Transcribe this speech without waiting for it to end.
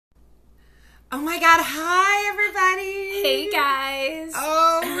Oh my God, hi everybody. Hey guys.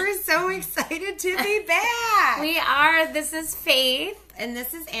 Oh, we're so excited to be back. We are. This is Faith. And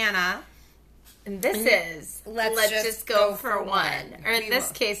this is Anna. And this is Let's Just Go for One. Or in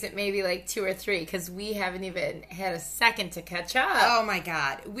this case, it may be like 2 or 3 because we haven't even had a second to catch up. Oh my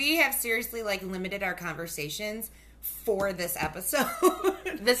God. We have seriously limited our conversations for this episode.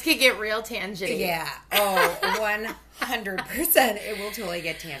 This could get real tangent-y. Yeah. Oh, 100%. It will totally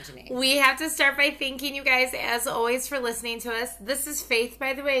get tangent-y. We have to start by thanking you guys, as always, for listening to us. This is Faith,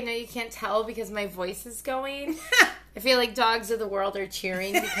 by the way. I know you can't tell because my voice is going. I feel like dogs of the world are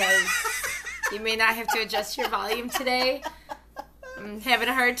cheering because you may not have to adjust your volume today. I'm having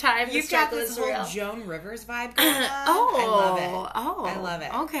a hard time. You've got this whole Joan Rivers vibe going on. Oh. I love it. Oh. I love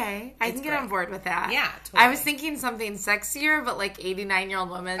it. Okay. I can get on board with that. Yeah, totally. I was thinking something sexier, but 89-year-old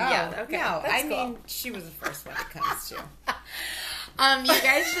woman. Oh, yeah, okay. No, That's I cool. mean, she was the first one it comes to. You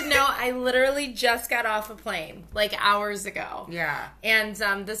guys should know I literally just got off a plane, hours ago. Yeah. And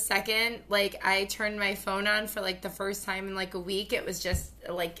the second, I turned my phone on for, the first time in, a week, it was just,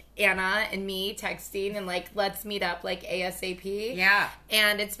 Anna and me texting and, let's meet up, ASAP. Yeah.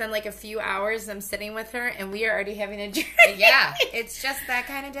 And it's been, a few hours. I'm sitting with her, and we are already having a drink. Yeah. It's just that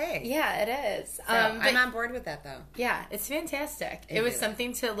kind of day. Yeah, it is. So, I'm on board with that, though. Yeah, it's fantastic. It was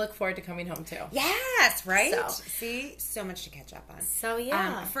something to look forward to coming home to. Yes, right? So. See? So much to catch up on. So,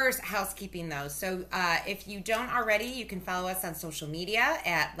 yeah. First, housekeeping, though. So, if you don't already, you can follow us on social media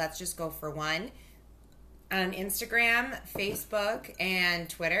at Let's Just Go For One. On Instagram, Facebook, and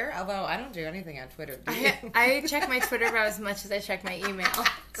Twitter. Although, I don't do anything on Twitter. Do you? I check my Twitter about as much as I check my email.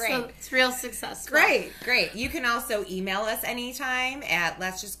 Great. So it's real successful. Great. You can also email us anytime at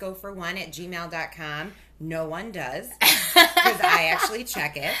letsjustgofor1@gmail.com. No one does, because I actually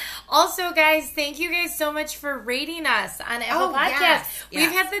check it. Also, guys, thank you guys so much for rating us on Apple Podcasts. Yes.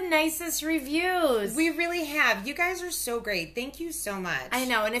 We've had the nicest reviews. We really have. You guys are so great. Thank you so much. I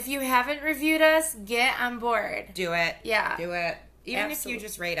know, and if you haven't reviewed us, get on board. Do it. Yeah. Do it. Even Absolutely. if you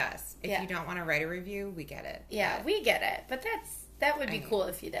just rate us. If you don't want to write a review, we get it. Yeah, we get it. But that would be cool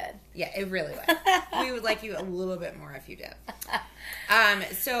if you did. Yeah, it really would. We would like you a little bit more if you did.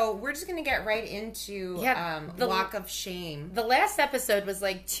 So we're just going to get right into the Walk of Shame. The last episode was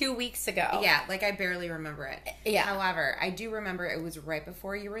 2 weeks ago. Yeah, I barely remember it. Yeah. However, I do remember it was right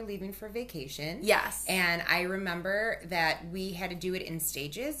before you were leaving for vacation. Yes. And I remember that we had to do it in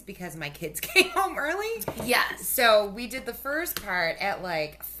stages because my kids came home early. Yes. So we did the first part at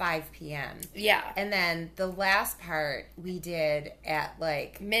 5 p.m. Yeah. And then the last part we did at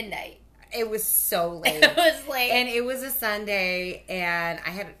midnight. It was so late. It was late. And it was a Sunday, and I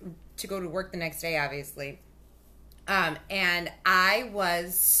had to go to work the next day, obviously. And I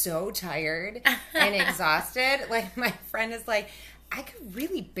was so tired and exhausted. My friend is like, I could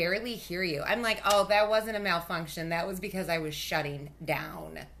really barely hear you. I'm like, oh, that wasn't a malfunction. That was because I was shutting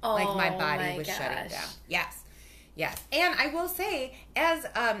down. Oh, my body was shutting down. Yes. And I will say, as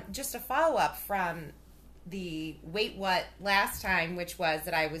just a follow-up from the Wait What last time, which was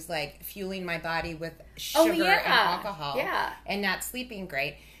that I was fueling my body with sugar and alcohol and not sleeping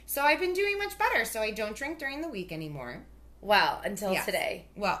great. So I've been doing much better. So I don't drink during the week anymore. Wow, until today.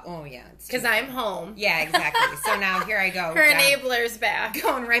 Well, oh yeah. Because I'm home. Yeah, exactly. So now here I go. Her enabler's back.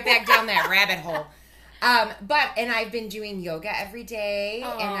 Going right back down that rabbit hole. And I've been doing yoga every day,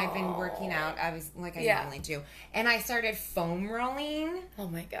 and I've been working out, I normally do. And I started foam rolling. Oh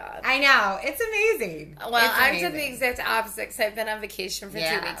my God. I know. It's amazing. Well, I've done the exact opposite because I've been on vacation for 2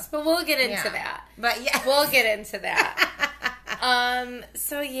 weeks. But we'll get into that. But yeah. We'll get into that. And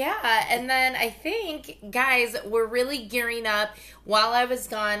then I think, guys, we're really gearing up. While I was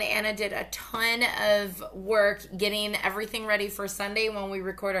gone, Anna did a ton of work getting everything ready for Sunday when we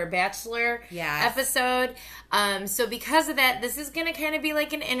record our Bachelor episode. So because of that, this is going to kind of be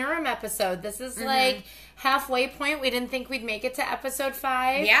an interim episode. This is halfway point. We didn't think we'd make it to episode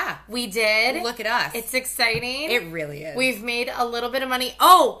 5. Yeah. We did. Look at us. It's exciting. It really is. We've made a little bit of money.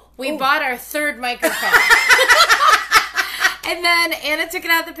 Oh, we bought our 3rd microphone. And then Anna took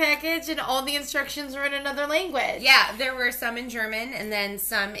it out of the package, and all the instructions were in another language. Yeah, there were some in German, and then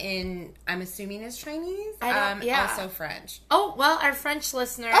some in, I'm assuming is Chinese. Also French. Oh, well, our French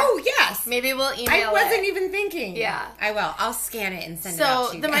listener. Oh, yes. Maybe we'll email it. I wasn't even thinking. Yeah. I will. I'll scan it and send it out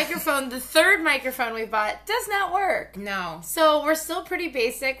to you So, the guys. microphone, the 3rd microphone we bought, does not work. No. So, we're still pretty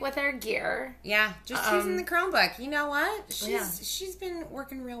basic with our gear. Yeah, just using the Chromebook. You know what? She's been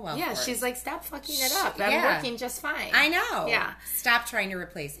working real well for us. She's like, stop fucking it up. I'm working just fine. I know. Yeah. Yeah. Stop trying to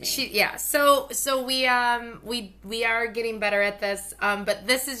replace me. So we are getting better at this. But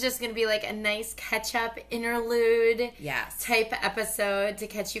this is just going to be like a nice catch-up interlude type episode to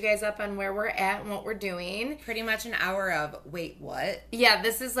catch you guys up on where we're at and what we're doing. Pretty much an hour of wait, what? Yeah,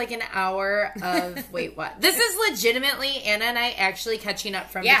 this is like an hour of wait, what? This is legitimately Anna and I actually catching up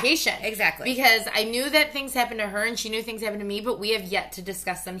from vacation. Exactly. Because I knew that things happened to her and she knew things happened to me, but we have yet to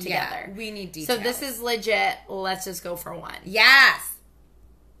discuss them together. Yeah, we need details. So this is legit. Let's just go for one. Yes.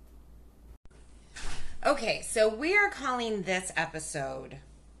 Okay, so we are calling this episode,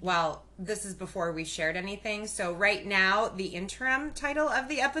 well, this is before we shared anything. So right now, the interim title of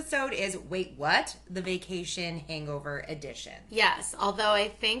the episode is Wait, What? The Vacation Hangover Edition. Yes, although I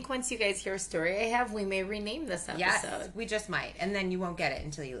think once you guys hear a story I have, we may rename this episode. Yes, we just might. And then you won't get it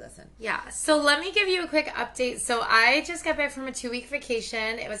until you listen. Yeah, so let me give you a quick update. So I just got back from a 2-week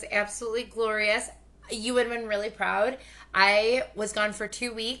vacation. It was absolutely glorious. You would have been really proud. I was gone for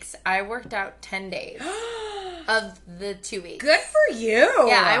 2 weeks. I worked out 10 days of the 2 weeks. Good for you.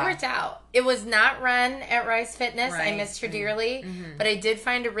 Yeah, I worked out. It was not run at Rise Fitness. Right. I missed her dearly. Mm-hmm. But I did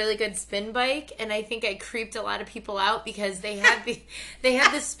find a really good spin bike. And I think I creeped a lot of people out because they had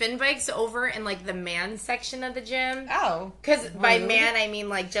the spin bikes over in like the man section of the gym. Oh. Because by man, I mean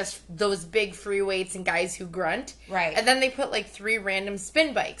like just those big free weights and guys who grunt. Right. And then they put like 3 random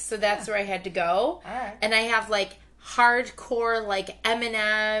spin bikes. So that's where I had to go. All right. And I have like hardcore like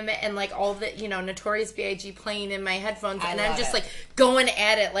Eminem and like all the Notorious B.I.G. playing in my headphones, and I'm just like going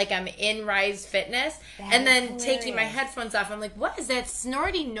at it like I'm in Rise Fitness. And then taking my headphones off, I'm like, what is that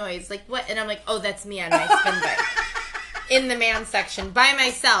snorting noise? Like what? And I'm like, oh, that's me on my spin bike in the man section by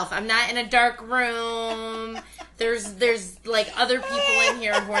myself. I'm not in a dark room. There's like other people in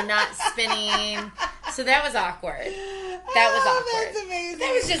here who are not spinning. So that was awkward. That was awkward. That's amazing.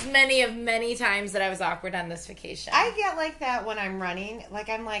 That was just many times that I was awkward on this vacation. I get like that when I'm running. Like,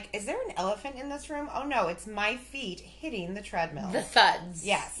 I'm like, is there an elephant in this room? Oh, no, it's my feet hitting the treadmill. The thuds.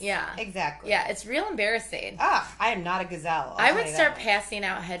 Yes. Yeah. Exactly. Yeah, it's real embarrassing. I am not a gazelle. I would start passing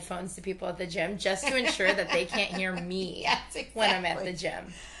out headphones to people at the gym just to ensure that they can't hear me when I'm at the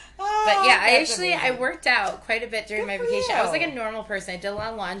gym. Oh, but yeah, I worked out quite a bit during my vacation. I was like a normal person. I did a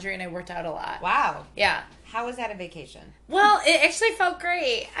lot of laundry and I worked out a lot. Wow. Yeah. How was that a vacation? Well, it actually felt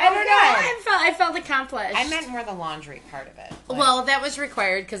great. I don't know. I felt accomplished. I meant more the laundry part of it. Like, well, that was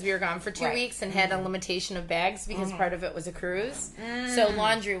required because we were gone for 2 weeks and had a limitation of bags because part of it was a cruise. So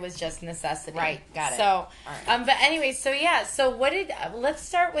laundry was just necessity. Right, got it. So, but anyway, so yeah. So let's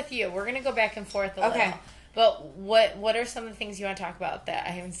start with you. We're gonna go back and forth a little. But what are some of the things you want to talk about that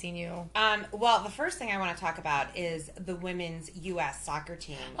I haven't seen you? Well, the first thing I want to talk about is the women's U.S. soccer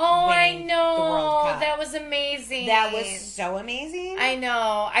team. Oh, I know. The World Cup. That was amazing. That was so amazing. I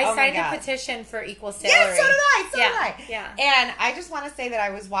know. I signed a petition for equal salary. Yeah, so did I. Yeah. And I just want to say that I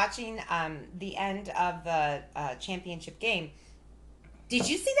was watching the end of the championship game. Did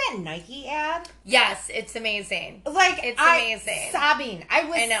you see that Nike ad? Yes, it's amazing. Like, it's amazing. Sobbing. I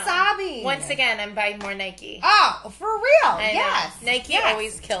was sobbing. Once again, I'm buying more Nike. Oh, for real? Yes. Nike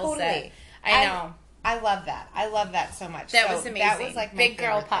always kills it. I know. I love that. I love that so much. That was amazing. That was like my big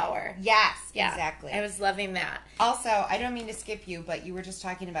girl thing. power. Yes, exactly. I was loving that. Also, I don't mean to skip you, but you were just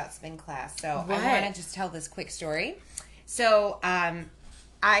talking about spin class, so I want to just tell this quick story. So,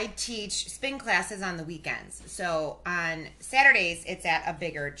 I teach spin classes on the weekends. So on Saturdays, it's at a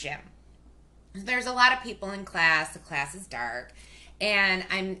bigger gym. There's a lot of people in class. The class is dark. And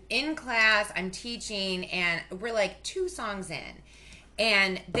I'm in class, I'm teaching, and we're like 2 songs in.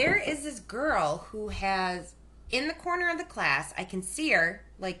 And there is this girl who has, in the corner of the class, I can see her,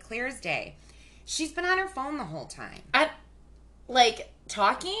 like clear as day. She's been on her phone the whole time. Like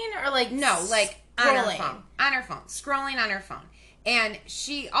talking or like no, like scrolling? On her phone. Scrolling on her phone. And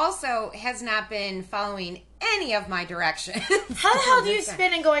she also has not been following any of my directions. How the hell do you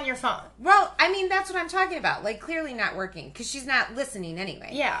spin and go on your phone? Well, I mean, that's what I'm talking about. Like, clearly not working because she's not listening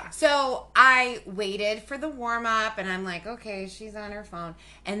anyway. Yeah. So I waited for the warm-up, and I'm like, okay, she's on her phone.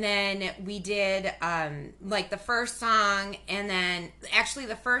 And then we did, like, the first song, and then actually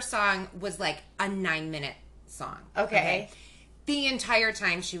the first song was, like, a 9-minute song. Okay. The entire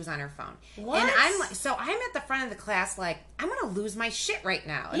time she was on her phone. What? And I'm like, so I'm at the front of the class like, I'm going to lose my shit right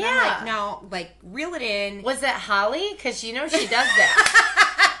now. And yeah. I'm like, no, like, reel it in. Was that Holly? Because you know she does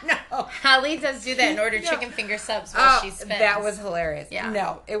that. No. Holly does do that in order chicken finger subs while she spins. That was hilarious. Yeah.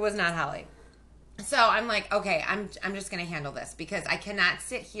 No, it was not Holly. So I'm like, okay, I'm just going to handle this because I cannot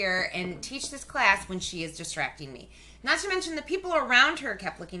sit here and teach this class when she is distracting me. Not to mention the people around her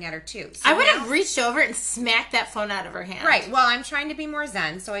kept looking at her too. So I would have reached over and smacked that phone out of her hand. Right. Well, I'm trying to be more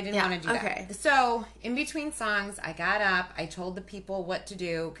zen, so I didn't want to do that. So in between songs, I got up. I told the people what to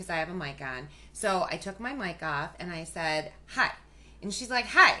do because I have a mic on. So I took my mic off and I said, hi. And she's like,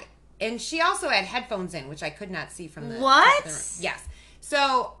 hi. And she also had headphones in, which I could not see from the... What? Yes.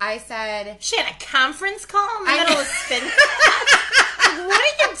 So I said... She had a conference call in the middle of spin. What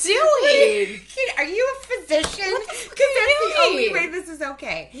are you doing? Are you a physician? Because that's the only way this is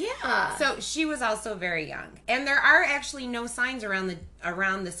okay. Yeah. So she was also very young, and there are actually no signs around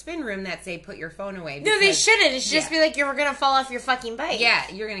the spin room that say "put your phone away." No, they shouldn't. It should just be like you're gonna fall off your fucking bike. Yeah,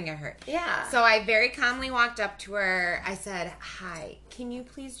 you're gonna get hurt. Yeah. So I very calmly walked up to her. I said, "Hi, can you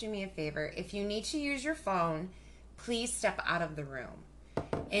please do me a favor? If you need to use your phone, please step out of the room."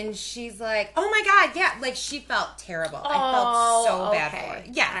 And she's like, oh my God, yeah. Like, she felt terrible. I felt so bad for her.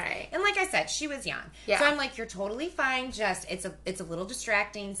 Yeah. All right. And like I said, she was young. Yeah. So I'm like, you're totally fine. Just, it's a little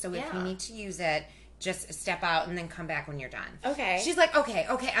distracting. So if you need to use it, just step out and then come back when you're done. Okay. She's like, okay,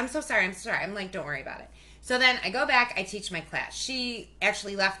 I'm so sorry. I'm like, don't worry about it. So then I go back, I teach my class. She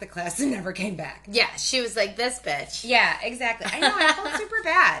actually left the class and never came back. Yeah, she was like, this bitch. Yeah, exactly. I know, I felt super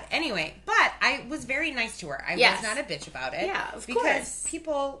bad. Anyway, but I was very nice to her. I was not a bitch about it. Yeah, of course. Because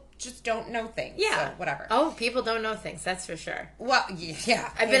people just don't know things. Yeah. So whatever. Oh, people don't know things, that's for sure. Well, yeah.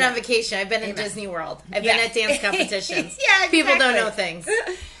 I've been on vacation. I've been in Disney World. I've been at dance competitions. Yeah, exactly. People don't know things.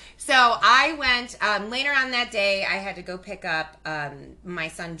 So I went, later on that day, I had to go pick up my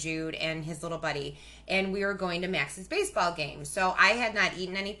son Jude and his little buddy, and we were going to Max's baseball game. So I had not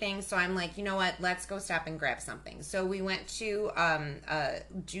eaten anything, so I'm like, you know what, let's go stop and grab something. So we went to a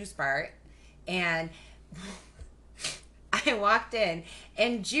juice bar, and I walked in,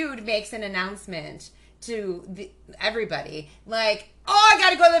 and Jude makes an announcement to everybody, like, oh, I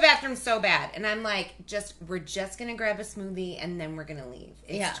gotta go to the bathroom so bad. And I'm like, we're just gonna grab a smoothie and then we're gonna leave.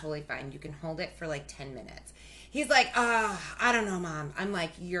 It's totally fine. You can hold it for like 10 minutes. He's like, I don't know, Mom. I'm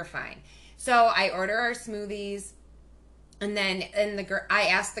like, you're fine. So I order our smoothies, and then I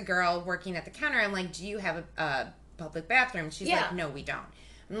asked the girl working at the counter, I'm like, do you have a public bathroom? She's like, no, we don't.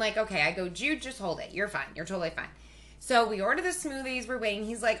 I'm like, okay. I go, Jude, just hold it. You're fine. You're totally fine. So we order the smoothies, we're waiting.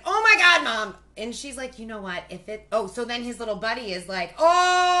 He's like, oh my God, Mom. And she's like, you know what? So then his little buddy is like,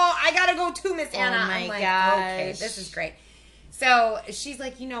 oh, I gotta go too, Miss Anna. I'm like, okay, this is great. So she's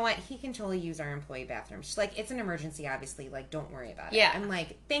like, you know what? He can totally use our employee bathroom. She's like, it's an emergency, obviously. Like, don't worry about it. Yeah. I'm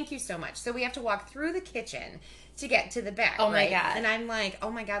like, thank you so much. So we have to walk through the kitchen to get to the back. Oh my God. And I'm like, oh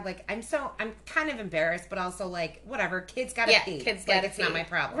my God, like, I'm kind of embarrassed, but also like, whatever. Kids gotta pee. Kids gotta pee. It's not my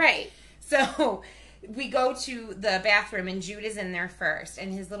problem. Right. So we go to the bathroom, and Jude is in there first,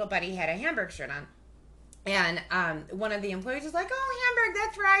 and his little buddy had a Hamburg shirt on. And one of the employees is like, oh, Hamburg,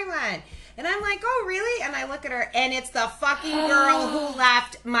 that's where I went. And I'm like, oh, really? And I look at her, and it's the fucking girl who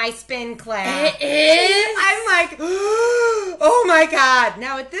left my spin class. It is? I'm like, oh, my God.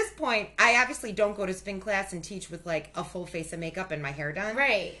 Now, at this point, I obviously don't go to spin class and teach with, like, a full face of makeup and my hair done.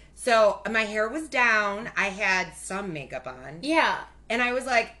 Right. So my hair was down. I had some makeup on. Yeah. And I was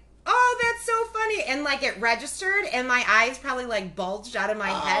like, oh, that's so funny. And, like, it registered, and my eyes probably, like, bulged out of my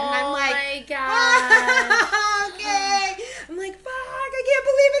head. And I'm like, oh, my God. Okay. I'm like, fuck, I can't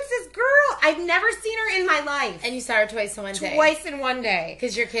believe it's this girl. I've never seen her in my life. And you saw her twice in one day. Twice in one day.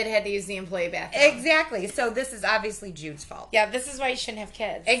 Because your kid had to use the employee bathroom. Exactly. So this is obviously Jude's fault. Yeah, this is why you shouldn't have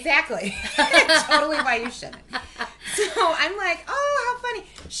kids. Exactly. Totally why you shouldn't. So I'm like, oh, how funny.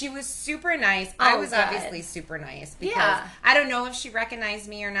 She was super nice. I was obviously super nice. Because I don't know if she recognized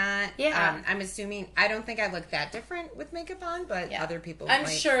me or not. Yeah. I'm assuming, I don't think I look that different with makeup on, but other people I'm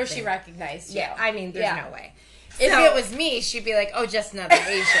sure she recognized you. Yeah, I mean, there's no way. If it was me, she'd be like, oh, just another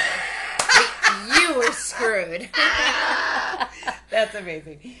Asian. You were screwed. That's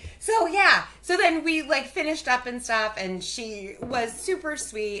amazing. So, yeah. So then we, like, finished up and stuff, and she was super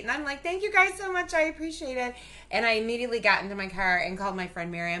sweet. And I'm like, thank you guys so much. I appreciate it. And I immediately got into my car and called my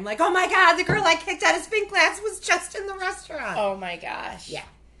friend Mary. I'm like, oh, my God, the girl I kicked out of spin class was just in the restaurant. Oh, my gosh. Yeah.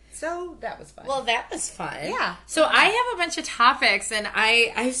 So that was fun. Well, that was fun. Yeah. So I have a bunch of topics, and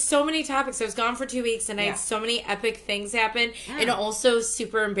I have so many topics. I was gone for 2 weeks, and I had so many epic things happen, and also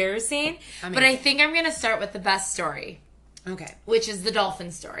super embarrassing. But I think I'm going to start with the best story. Okay. Which is the dolphin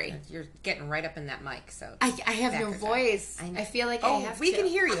story. You're getting right up in that mic, so. I have no voice. I feel like I have we can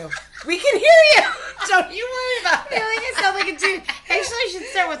hear you. We can hear you. Don't you worry about it. I feel like I sound like a dude. Actually, I should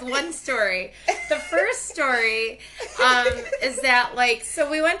start with one story. The first story is that, like, so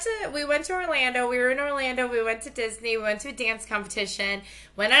we went to Orlando. We were in Orlando. We went to Disney. We went to a dance competition.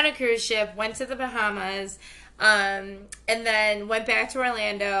 Went on a cruise ship. Went to the Bahamas. And then went back to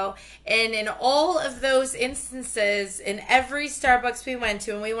Orlando. And in all of those instances, in every Starbucks we went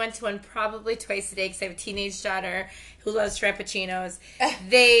to, and we went to one probably twice a day because I have a teenage daughter who loves Frappuccinos,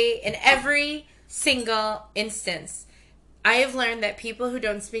 in every single instance, I have learned that people who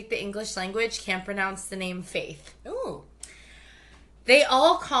don't speak the English language can't pronounce the name Faith. Ooh. They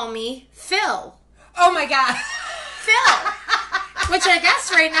all call me Phil. Oh my God. Phil. Which I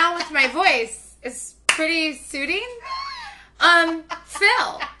guess right now with my voice is pretty suiting.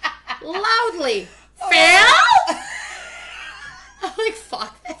 Phil. Loudly. Phil? I'm like,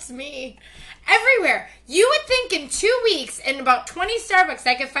 fuck, that's me. Everywhere. You would think in 2 weeks, in about 20 Starbucks,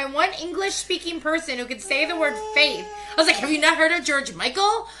 I could find one English-speaking person who could say the word faith. I was like, have you not heard of George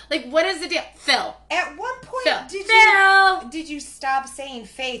Michael? Like, what is the deal? Phil. At what point did you stop saying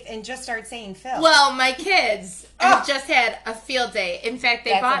faith and just start saying Phil? Well, my kids have just had a field day. In fact,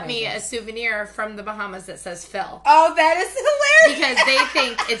 they bought me a souvenir from the Bahamas that says Phil. Oh, that is hilarious. Because they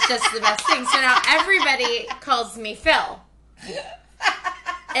think it's just the best thing. So now everybody calls me Phil.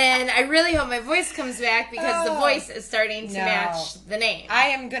 And I really hope my voice comes back because the voice is starting to match the name. I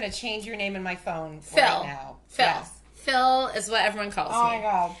am going to change your name in my phone right now. Phil. Yes. Phil is what everyone calls me. Oh, my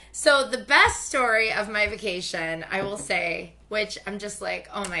God. So the best story of my vacation, I will say, which I'm just like,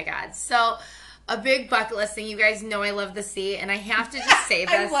 oh, my God. So a big bucket list thing. You guys know I love the sea, and I have to just say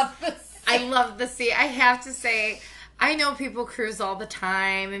this. I love the sea. I have to say, I know people cruise all the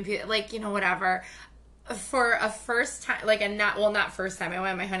time and, like, you know, whatever. For a first time, like not first time, I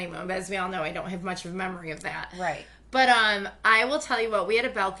went on my honeymoon, but as we all know, I don't have much of a memory of that. Right. But I will tell you what, we had a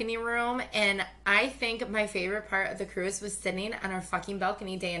balcony room, and I think my favorite part of the cruise was sitting on our fucking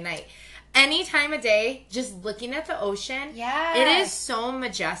balcony day and night. Any time of day, just looking at the ocean. Yeah. It is so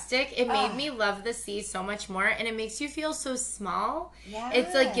majestic. It made me love the sea so much more, and it makes you feel so small. Yeah.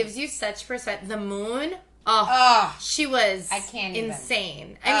 It's like gives you such the moon. She was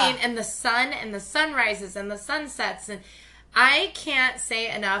insane. I mean, and the sun and the sunrises and the sunsets, and I can't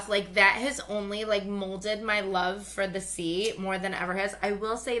say enough, like, that has only, like, molded my love for the sea more than ever has. I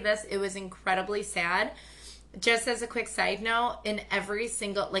will say this, it was incredibly sad. Just as a quick side note, in every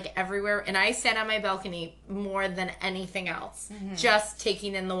single, like, everywhere, and I sat on my balcony more than anything else, just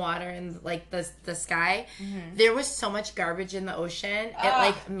taking in the water and, like, the sky. There was so much garbage in the ocean, it,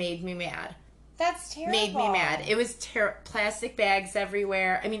 like, made me mad. That's terrible. Made me mad. It was plastic bags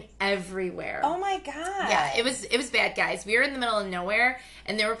everywhere. I mean, everywhere. Oh my God. Yeah, it was bad, guys. We were in the middle of nowhere,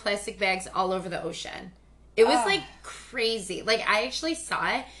 and there were plastic bags all over the ocean. It was like crazy. Like, I actually saw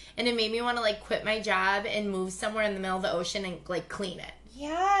it, and it made me want to, like, quit my job and move somewhere in the middle of the ocean and, like, clean it.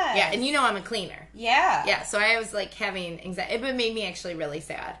 Yeah. Yeah, and you know I'm a cleaner. Yeah. Yeah, so I was, like, having anxiety. It made me actually really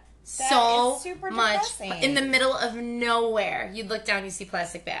sad. That so is super much depressing. In the middle of nowhere. You'd look down, you see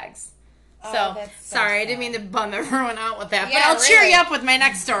plastic bags. So sorry, I didn't mean to bum everyone out with that, but I'll cheer you up with my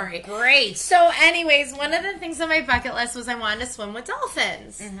next story. Great. So anyways, one of the things on my bucket list was I wanted to swim with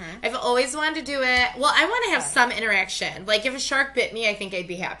dolphins. I've always wanted to do it. Well, I want to have some interaction. Like, if a shark bit me, I think I'd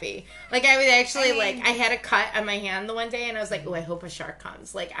be happy. Like, I would actually, I had a cut on my hand the one day, and I was like, oh, I hope a shark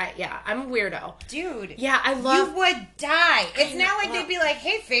comes. Like, I'm a weirdo. Dude. Yeah, I love... You would die. It's not like they'd be like,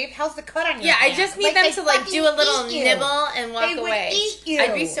 hey, Faith, how's the cut on your hand? Yeah, I just need them to, like, do a little nibble and walk away. They would eat you.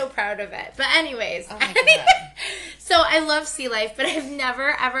 I'd be so proud of it. But anyways, oh my God. So I love sea life, but I've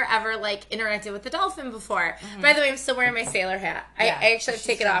never, ever, ever, like, interacted with a dolphin before. By the way, I'm still wearing my sailor hat. I actually have to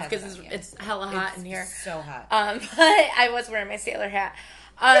take it off because it's hella hot in here. So hot. But I was wearing my sailor hat.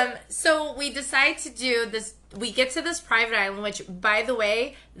 So we decide to do this. We get to this private island, which, by the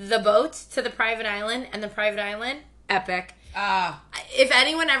way, the boat to the private island and the private island, epic. If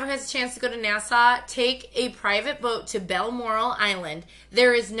anyone ever has a chance to go to Nassau, take a private boat to Balmoral Island.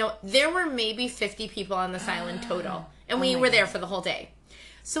 There were maybe 50 people on this island total. And we were there for the whole day.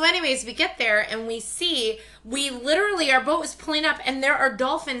 So anyways, we get there and our boat was pulling up and there are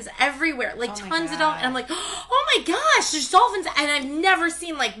dolphins everywhere. Like tons of dolphins. And I'm like, oh my gosh, there's dolphins. And I've never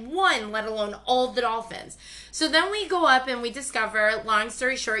seen like one, let alone all the dolphins. So then we go up and we discover, long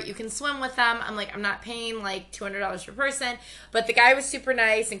story short, you can swim with them. I'm like, I'm not paying like $200 per person. But the guy was super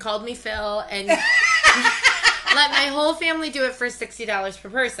nice and called me Phil and let my whole family do it for $60 per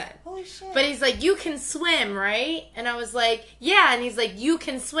person. Holy shit. But he's like, you can swim, right? And I was like, yeah. And he's like, you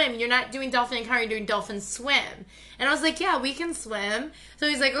can swim. You're not doing dolphin encounter, you're doing dolphin swim. And I was like, yeah, we can swim. So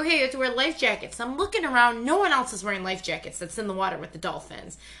he's like, okay, you have to wear life jackets. I'm looking around. No one else is wearing life jackets that's in the water with the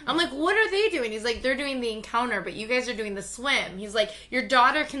dolphins. I'm like, what are they doing? He's like, they're doing the encounter, but you guys are doing the swim. He's like, your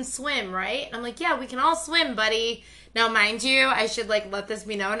daughter can swim, right? And I'm like, yeah, we can all swim, buddy. Now, mind you, I should, like, let this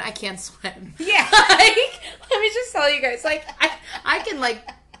be known, I can't swim. Yeah. Like, let me just tell you guys, like, I can, like,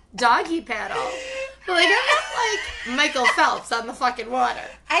 doggy paddle. But, like, I'm not, like, Michael Phelps on the fucking water.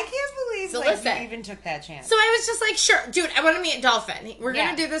 I can't believe, you even took that chance. So I was just like, sure, dude, I want to meet a dolphin. We're going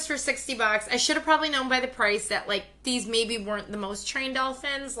to do this for $60. I should have probably known by the price that, like, these maybe weren't the most trained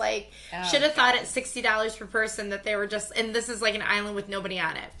dolphins. Like, should have thought at $60 per person that they were just, and this is, like, an island with nobody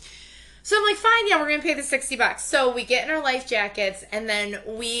on it. So I'm like, fine, yeah, we're going to pay the $60. So we get in our life jackets, and then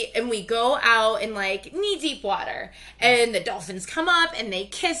we go out in, like, knee-deep water. And the dolphins come up, and they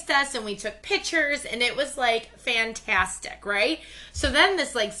kissed us, and we took pictures, and it was, like, fantastic, right? So then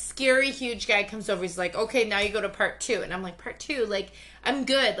this, like, scary, huge guy comes over. He's like, okay, now you go to part 2. And I'm like, part 2? Like, I'm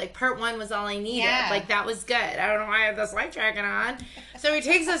good. Like, part 1 was all I needed. Yeah. Like, that was good. I don't know why I have this life jacket on. So he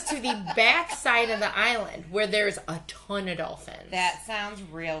takes us to the back side of the island where there's a ton of dolphins. That sounds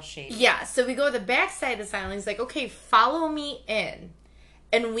real shady. Yeah, so we go to the back side of this island. He's like, okay, follow me in.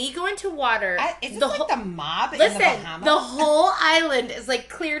 And we go into water. Is it like the mob in the Bahamas? The whole island is like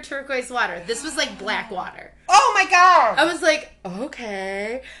clear turquoise water. This was like black water. Oh my God. I was like,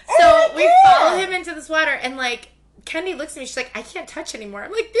 okay. So we follow him into this water, and like, Kendi looks at me, she's like, I can't touch anymore.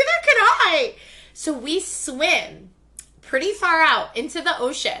 I'm like, neither can I. So we swim pretty far out into the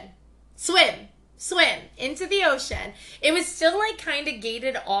ocean. Swim into the ocean. It was still like kind of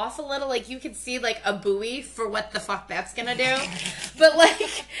gated off a little. Like you could see like a buoy for what the fuck that's gonna do. But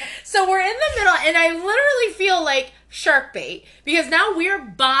like, so we're in the middle, and I literally feel like shark bait because now we're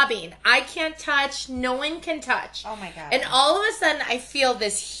bobbing. I can't touch. No one can touch. Oh my God. And all of a sudden I feel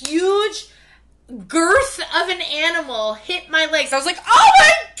this huge girth of an animal hit my legs. I was like, oh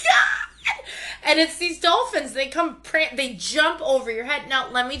my God. And it's these dolphins. They they jump over your head.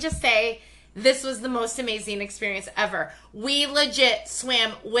 Now, let me just say, this was the most amazing experience ever. We legit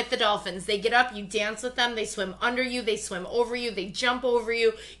swam with the dolphins. They get up, you dance with them, they swim under you, they swim over you, they jump over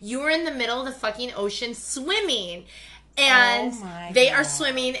you. You were in the middle of the fucking ocean swimming. And they are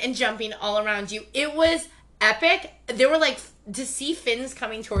swimming and jumping all around you. It was epic. There were like, to see fins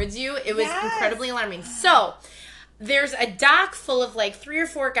coming towards you, it was incredibly alarming. So, there's a dock full of like 3 or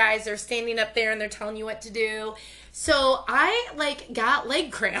 4 guys. They're standing up there and they're telling you what to do. So I like got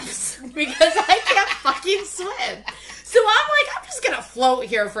leg cramps because I can't fucking swim. So I'm like, I'm just gonna float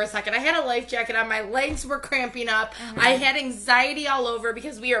here for a second. I had a life jacket on. My legs were cramping up. Mm-hmm. I had anxiety all over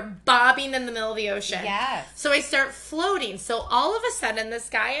because we are bobbing in the middle of the ocean. Yes. So I start floating. So all of a sudden,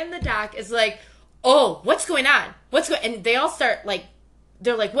 this guy in the dock is like, oh, what's going on? And they all start like,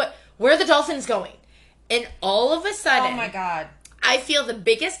 they're like, what? Where are the dolphins going? And all of a sudden, oh my God, I feel the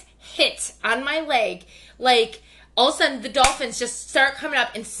biggest hit on my leg. Like, all of a sudden, the dolphins just start coming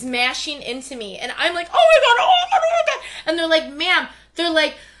up and smashing into me. And I'm like, oh my God, oh my God, oh my God. And they're like, ma'am. They're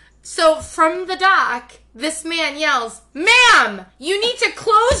like, so from the dock, this man yells, ma'am, you need to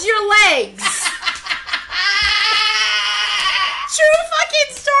close your legs. True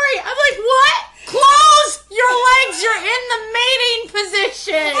fucking story. I'm like, what? Close your legs. You're in the mating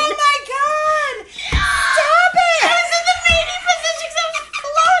position. Oh my God. Yeah. Stop it. I was in the mating position because I was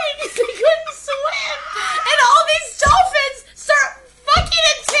floating because I couldn't swim. And all these dolphins start fucking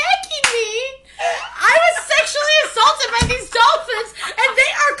attacking me. I was sexually assaulted by these dolphins, and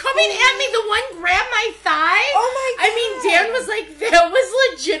they are coming at me. The one grabbed my thigh. Oh my God. I mean, Dan was like, that was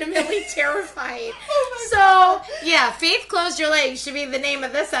legitimately terrifying. Yeah, Faith Closed Your Legs should be the name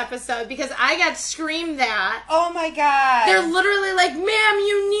of this episode because I got screamed at. Oh my God. They're literally like, ma'am,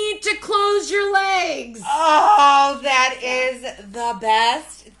 you need to close your legs. Oh, that is the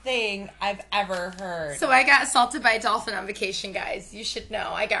best thing I've ever heard. So I got assaulted by a dolphin on vacation, guys. You should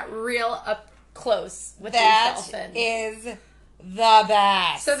know. I got real up close with these dolphins. That is the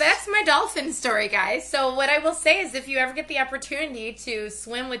best. So that's my dolphin story, guys. So what I will say is if you ever get the opportunity to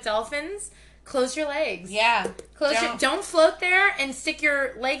swim with dolphins, close your legs. Yeah. Don't float there and stick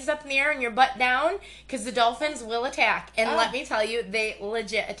your legs up in the air and your butt down because the dolphins will attack. And let me tell you, they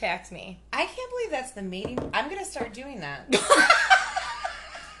legit attacked me. I can't believe that's the mating. I'm going to start doing that.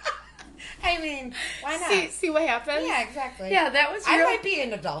 I mean, why not? See what happens? Yeah, exactly. Yeah, that was I might be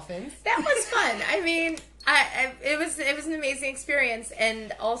into dolphins. That was fun. I mean, it was an amazing experience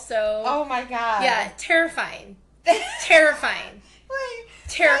and also... Oh my God. Yeah, terrifying. Terrifying.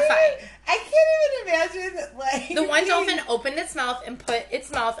 Terrified. I can't even imagine, like... The one dolphin opened its mouth and put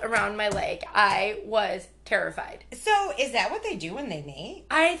its mouth around my leg. I was terrified. So, is that what they do when they mate?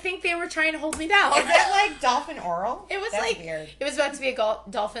 I think they were trying to hold me down. Is that like dolphin oral? It was That's like... weird. It was about to be a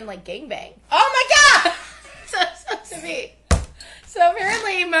dolphin, like, gangbang. Oh my god! So to me. So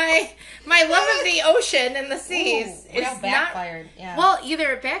apparently my love of the ocean and the seas is backfired. Not, yeah. Well,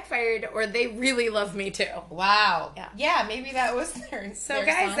 either it backfired or they really love me too. Wow. Yeah, maybe that was their... So their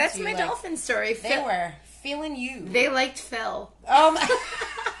guys, that's my dolphin story. They were feeling you. They liked Phil. Oh my...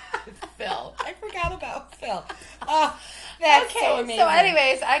 Phil. I forgot about Phil. Oh, that's so amazing. So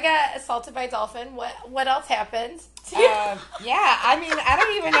anyways, I got assaulted by a dolphin. What else happened? Yeah, I mean, I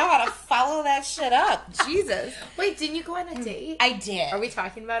don't even know how to follow that shit up. Jesus. Wait, didn't you go on a date? I did. Are we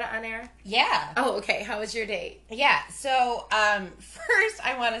talking about it on air? Yeah. Oh, okay. How was your date? Yeah. So, first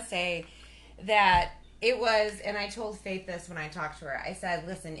I want to say that it was, and I told Faith this when I talked to her. I said,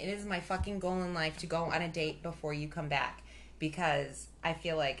 listen, it is my fucking goal in life to go on a date before you come back because I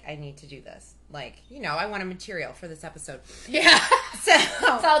feel like I need to do this. Like, you know, I want a material for this episode. Yeah. So it's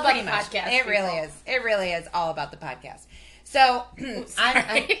all about the podcast. It really is. It really is all about the podcast. So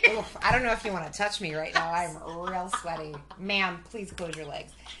I don't know if you want to touch me right now. I'm real sweaty. Ma'am, please close your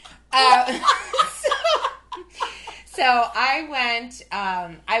legs. So I went,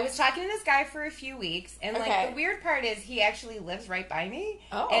 I was talking to this guy for a few weeks, and like the weird part is he actually lives right by me,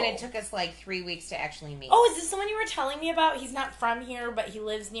 and it took us like 3 weeks to actually meet. Oh, is this the one you were telling me about? He's not from here, but he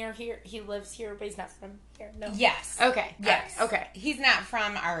lives near here. He lives here, but he's not from here. No. Yes. Okay. Yes. Okay. He's not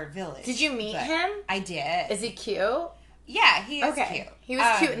from our village. Did you meet him? I did. Is he cute? Yeah, he is cute. He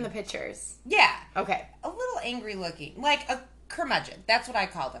was cute in the pictures. Yeah. Okay. A little angry looking, like a curmudgeon. That's what I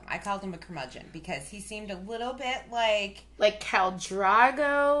called him. I called him a curmudgeon because he seemed a little bit like Khal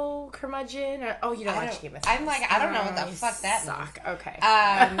Drogo curmudgeon. Or, you don't watch Game of Thrones. I'm like, I don't know what the fuck that means. Okay.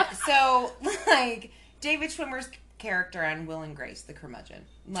 So like David Schwimmer's character on Will and Grace, the curmudgeon.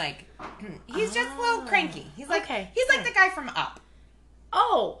 Like he's just a little cranky. He's like he's like the guy from Up.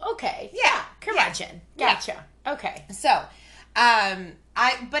 Oh, okay. Yeah, curmudgeon. Yeah. Gotcha. Okay. So,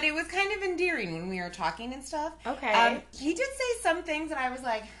 but it was kind of endearing when we were talking and stuff. Okay. He did say some things that I was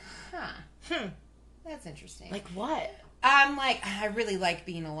like, that's interesting. Like what? I'm like, I really like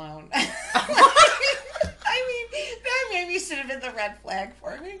being alone. I mean, that maybe should have been the red flag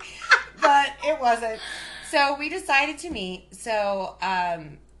for me, but it wasn't. So we decided to meet. So,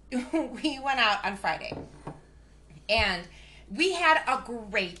 we went out on Friday and we had a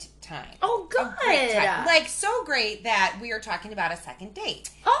great time. Oh, good. Like, so great that we are talking about a second date.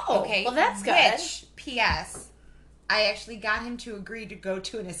 Oh, okay. Well, that's good. Which, P.S., I actually got him to agree to go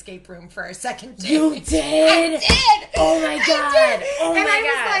to an escape room for our second date. You did? I did. Oh, my God. Oh, and my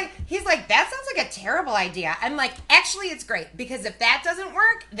God. Was like, he's like, that sounds like a terrible idea. I'm like, actually, it's great. Because if that doesn't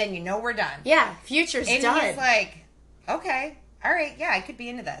work, then you know we're done. Yeah, future's and done. And he's like, okay, all right, yeah, I could be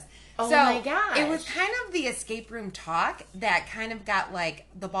into this. Oh my gosh. It was kind of the escape room talk that kind of got like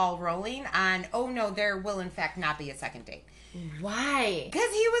the ball rolling on, oh no, there will in fact not be a second date. Why?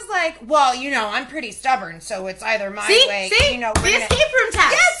 Because he was like, well, you know, I'm pretty stubborn, so it's either my way, you know. The escape room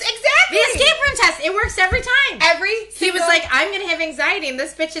test. Yes, exactly. The escape room test. It works every time. He was like, I'm going to have anxiety, and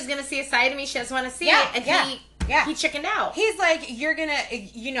this bitch is going to see a side of me she doesn't want to see it. And he chickened out. He's like, you're going to,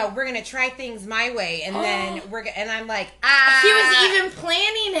 you know, we're going to try things my way, and then and I'm like, He was even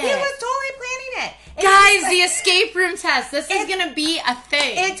planning it. He was totally planning it. And guys, the escape room test. This is going to be a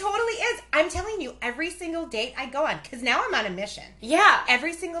thing. It totally is. I'm telling you, every single date I go on, because now I'm on a mission. Yeah.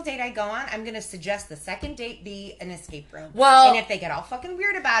 Every single date I go on, I'm going to suggest the second date be an escape room. Well, and if they get all fucking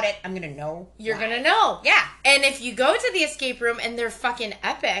weird about it, I'm going to know. You're going to know. Yeah. And if you go to the escape room and they're fucking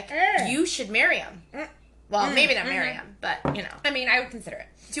epic, you should marry them. Well, maybe not marry him, but, you know. I mean, I would consider it.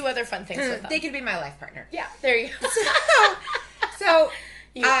 Do other fun things with them. They could be my life partner. Yeah, there you go. So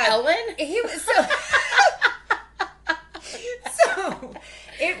Ellen? He was so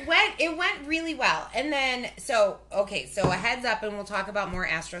it went really well. And then so a heads up, and we'll talk about more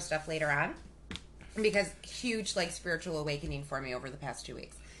Astro stuff later on, because huge like spiritual awakening for me over the past 2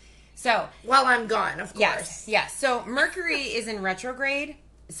 weeks. So while I'm gone, of course. Yes. So Mercury is in retrograde.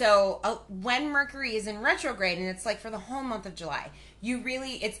 So when Mercury is in retrograde, and it's like for the whole month of July,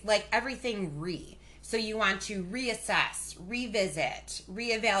 it's like everything So you want to reassess, revisit,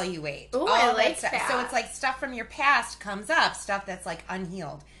 reevaluate. Ooh, I like that. So it's like stuff from your past comes up, stuff that's like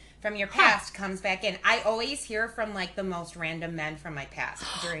unhealed from your past comes back in. I always hear from like the most random men from my past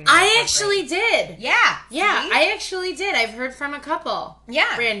during. I actually did. Yeah. Yeah, see? I actually did. I've heard from a couple.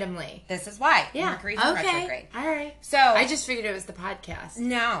 Yeah. Randomly. This is why. Yeah. Mercury's in retrograde. All right. So I just figured it was the podcast.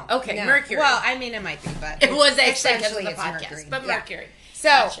 No. Okay, no. Mercury. Well, I mean, it might be, but It was actually because of essentially the it's podcast, Mercury. but Yeah. Mercury. So,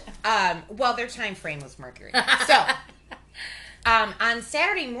 Gotcha. well, their time frame was Mercury. So, on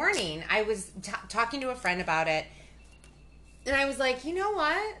Saturday morning, I was talking to a friend about it, and I was like, you know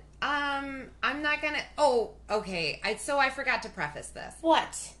what? I'm not gonna. Oh, okay. I forgot to preface this.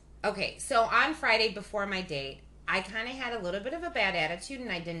 What? Okay, so on Friday before my date, I kind of had a little bit of a bad attitude,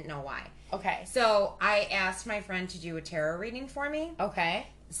 and I didn't know why. Okay. So I asked my friend to do a tarot reading for me. Okay.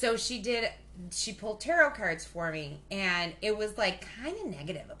 So she did. She pulled tarot cards for me, and it was like kind of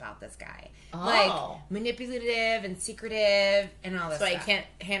negative about this guy, like manipulative and secretive and all this. So stuff. I can't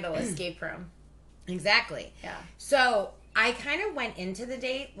handle escape room. Exactly. Yeah. So I kind of went into the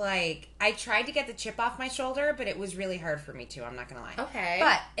date like I tried to get the chip off my shoulder, but it was really hard for me to. I'm not gonna lie. Okay.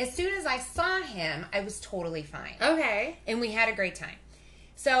 But as soon as I saw him, I was totally fine. Okay. And we had a great time.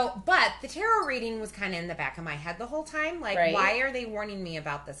 So, but the tarot reading was kind of in the back of my head the whole time. Like, why are they warning me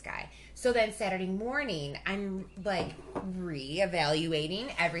about this guy? So then Saturday morning, I'm like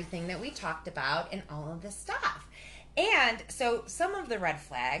reevaluating everything that we talked about and all of this stuff. And so some of the red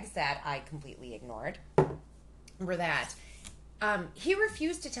flags that I completely ignored were that he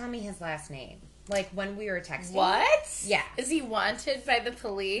refused to tell me his last name. Like when we were texting. What? Yeah. Is he wanted by the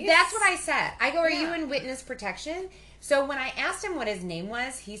police? That's what I said. I go, are you in witness protection? So when I asked him what his name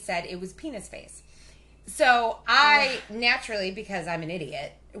was, he said it was Penis Face. So I naturally, because I'm an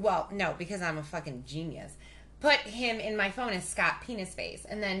idiot, well, no, because I'm a fucking genius, put him in my phone as Scott Penis Face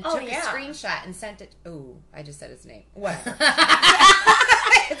and then took a screenshot and sent it. Ooh, I just said his name. Whatever.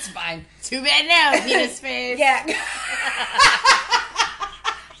 It's fine. Too bad now, Penis Face. Yeah.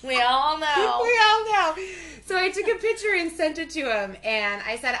 We all know. We all know. So I took a picture and sent it to him, and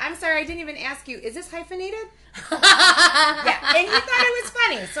I said, I'm sorry, I didn't even ask you, is this hyphenated? Yeah, and he thought it was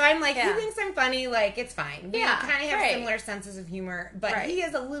funny. So I'm like, he thinks I'm funny, like, it's fine. We kind of have similar senses of humor, but he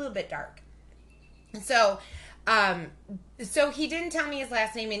is a little bit dark. So, so he didn't tell me his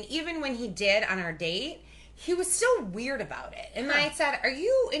last name, and even when he did on our date, he was still weird about it. And I said, are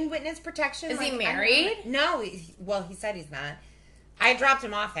you in witness protection? Is he married? No, he said he's not. I dropped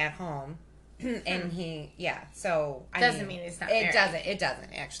him off at home, and so I mean he's not married. It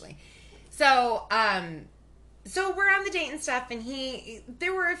doesn't actually. So, so we're on the date and stuff, and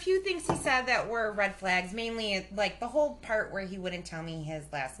there were a few things he said that were red flags, mainly like the whole part where he wouldn't tell me his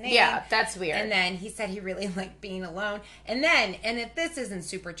last name. Yeah, that's weird. And then he said he really liked being alone. And then, and if this isn't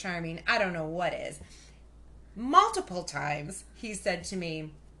super charming, I don't know what is. Multiple times he said to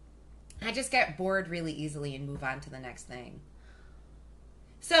me, I just get bored really easily and move on to the next thing.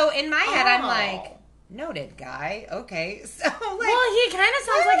 So in my head, I'm like, noted, guy. Okay. So, like, well, he kind of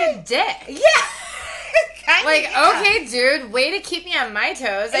sounds like a dick. Yeah. Like, okay, dude, way to keep me on my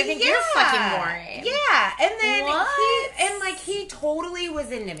toes. I think you're fucking boring. Yeah. And then he totally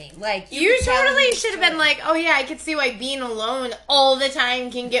was into me. Like, you totally should have been like, oh yeah, I could see why being alone all the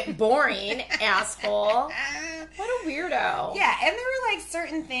time can get boring, asshole. What a weirdo. Yeah, and there were like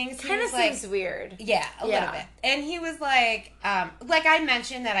certain things. Kind of seems weird. Yeah, a little bit. And he was like I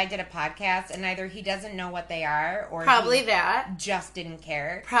mentioned that I did a podcast, and either he doesn't know what they are, or probably that just didn't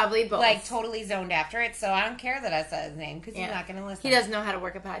care. Probably both. Like totally zoned after it. So I don't care that I said his name because he's not going to listen. He doesn't know how to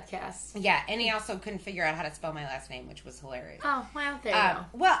work a podcast. Yeah, and he also couldn't figure out how to spell my last name, which was hilarious. Oh well, there you go.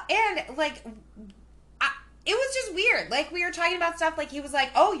 Well, and like. It was just weird. Like, we were talking about stuff, like, he was like,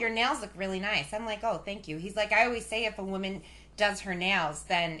 oh, your nails look really nice. I'm like, oh, thank you. He's like, I always say if a woman does her nails,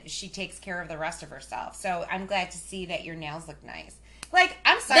 then she takes care of the rest of herself. So I'm glad to see that your nails look nice. Like,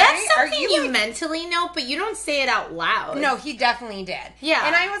 I'm sorry. That's something you mentally know, but you don't say it out loud. No, he definitely did. Yeah.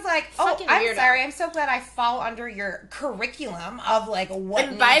 And I was like, oh, I'm weirdo. sorry. I'm so glad I fall under your curriculum of, like, what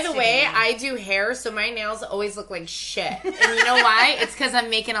And by the way, I do hair, so my nails always look like shit. And you know why? It's because I'm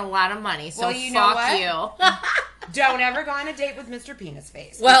making a lot of money, so fuck you. Don't ever go on a date with Mr. Penis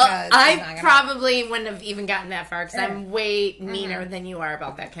Face. Well, I probably wouldn't have even gotten that far, because I'm way meaner than you are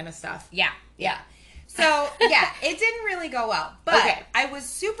about that kind of stuff. Yeah. So, yeah, it didn't really go well. But I was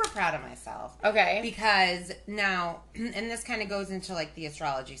super proud of myself. Okay. Because now, and this kind of goes into, like, the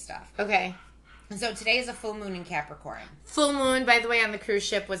astrology stuff. Okay. So today is a full moon in Capricorn. Full moon, by the way, on the cruise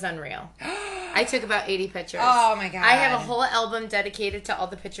ship was unreal. I took about 80 pictures. Oh, my God. I have a whole album dedicated to all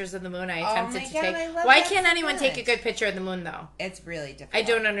the pictures of the moon I attempted to take. Why can't anyone take a good picture of the moon, though? It's really difficult. I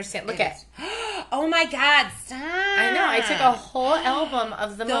don't understand. Look at Oh, my God. Stop. I know. I took a whole album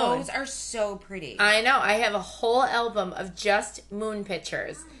of the moon. Those are so pretty. I know. I have a whole album of just moon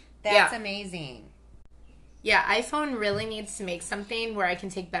pictures. That's amazing. Yeah, iPhone really needs to make something where I can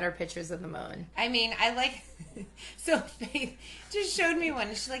take better pictures of the moon. I mean, I like... So Faith just showed me one.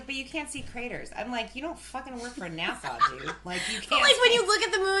 And she's like, but you can't see craters. I'm like, you don't fucking work for NASA, dude. Like, you can't. But like, when you look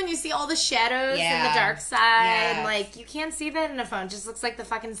at the moon, you see all the shadows and the dark side. Yeah. And like, you can't see that in a phone. It just looks like the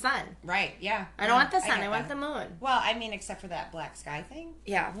fucking sun. Right, yeah. I don't want the sun. I want the moon. Well, I mean, except for that black sky thing.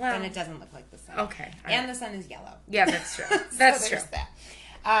 Yeah, well. Then it doesn't look like the sun. Okay. And the sun is yellow. Yeah, that's true. That's true.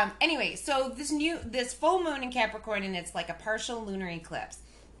 That. Anyway, so this full moon in Capricorn, and it's like a partial lunar eclipse.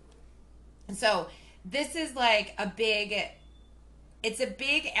 And so this is like it's a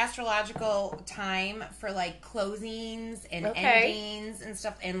big astrological time for like closings and endings and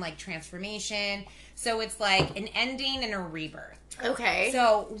stuff, and like transformation. So it's like an ending and a rebirth. Okay.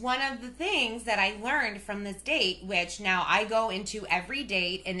 So one of the things that I learned from this date, which now I go into every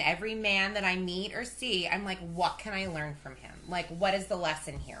date and every man that I meet or see, I'm like, what can I learn from him? Like, what is the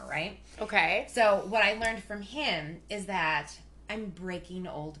lesson here, right? Okay. So what I learned from him is that I'm breaking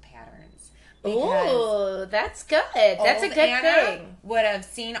old patterns. Ooh, that's good. That's a good thing. Would have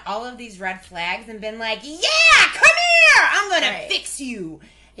seen all of these red flags and been like, yeah, come here, I'm going to fix you.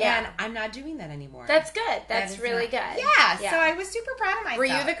 Yeah. And I'm not doing that anymore. That's good. That's really good. Yeah, so I was super proud of myself. Were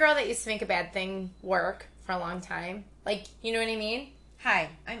you the girl that used to make a bad thing work for a long time? Like, you know what I mean? Hi,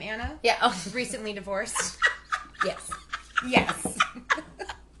 I'm Anna. Yeah. Oh. Recently divorced. Yes. Yes.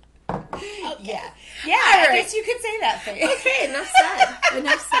 Okay. Yeah. Yeah, I guess you could say that, Faith. Okay, enough said.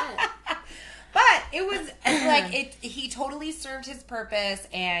 Enough said. But it was like, he totally served his purpose,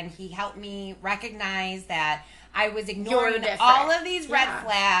 and he helped me recognize that I was ignoring all of these red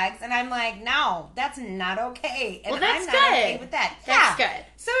flags, and I'm like, no, that's not okay. And that's I'm not okay with that. That's good.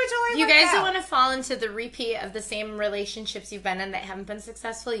 So it totally You guys don't want to fall into the repeat of the same relationships you've been in that haven't been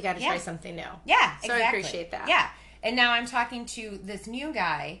successful. You got to try something new. Yeah, so I appreciate that. Yeah. And now I'm talking to this new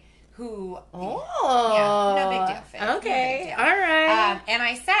guy who... Oh. Yeah, no big deal, Faith. Okay. No big deal. All right. And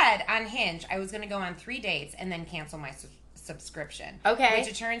I said on Hinge I was going to go on 3 dates and then cancel my subscription. Okay. Which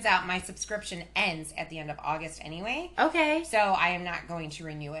it turns out my subscription ends at the end of August anyway. Okay. So I am not going to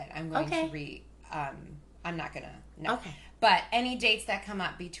renew it. I'm going to I'm not going to. No. Okay. But any dates that come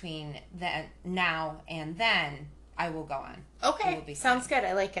up between now and then, I will go on. Okay. Sounds good.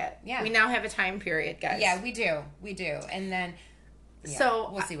 I like it. Yeah. We now have a time period, guys. Yeah, we do. We do. And then... Yeah, so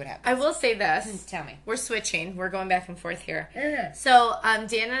we'll see what happens. I will say this. Tell me. We're switching. We're going back and forth here. So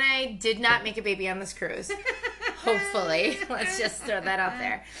Dan and I did not make a baby on this cruise. Hopefully. Let's just throw that out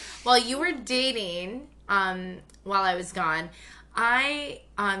there. While you were dating, while I was gone, I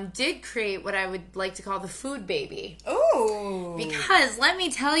did create what I would like to call the food baby. Ooh. Because let me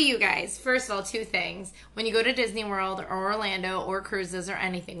tell you guys, first of all, 2 things. When you go to Disney World or Orlando or cruises or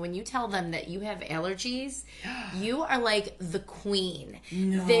anything, when you tell them that you have allergies, you are like the queen.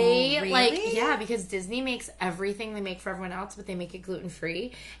 No, they really? because Disney makes everything they make for everyone else, but they make it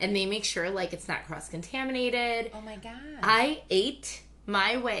gluten-free, and they make sure like it's not cross-contaminated. Oh my God. I ate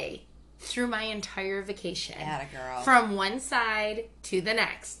my way through my entire vacation. Atta girl. From one side to the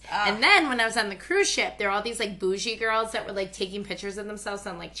next. And then when I was on the cruise ship, there were all these like bougie girls that were like taking pictures of themselves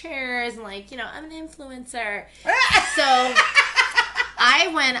on like chairs and like, you know, I'm an influencer. So I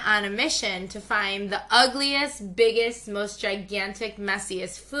went on a mission to find the ugliest, biggest, most gigantic,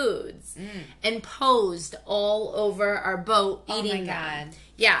 messiest foods and posed all over our boat eating them. Oh my God.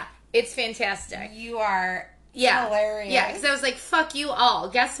 Yeah, it's fantastic. You are... Yeah. Hilarious. Yeah, because I was like, fuck you all.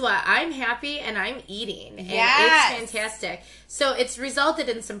 Guess what? I'm happy and I'm eating. And it's fantastic. So it's resulted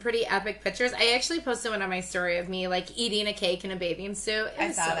in some pretty epic pictures. I actually posted one on my story of me like eating a cake in a bathing suit.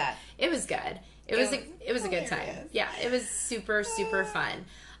 I saw that. It was good. It was a good time. Yeah, it was super, super fun.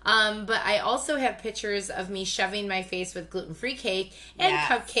 But I also have pictures of me shoving my face with gluten-free cake and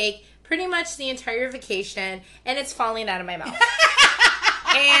cupcake pretty much the entire vacation, and it's falling out of my mouth.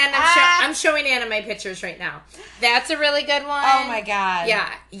 And I'm showing Anna my pictures right now. That's a really good one. Oh, my God. Yeah.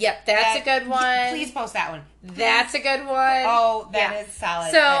 Yep, that's a good one. Please post that one. That's a good one. Oh, that is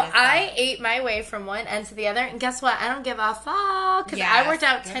solid. So I ate my way from one end to the other, and guess what? I don't give a fuck, because I worked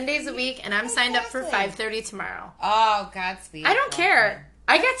out 10 days a week, and I'm signed up for 5:30 tomorrow. Oh, Godspeed. I don't care.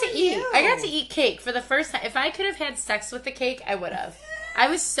 I got to eat. I got to eat cake for the first time. If I could have had sex with the cake, I would have. I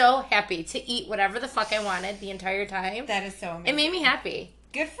was so happy to eat whatever the fuck I wanted the entire time. That is so amazing. It made me happy.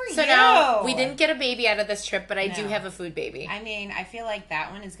 Good for you. So now, we didn't get a baby out of this trip, but I do have a food baby. I mean, I feel like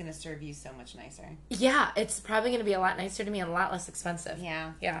that one is going to serve you so much nicer. Yeah, it's probably going to be a lot nicer to me and a lot less expensive.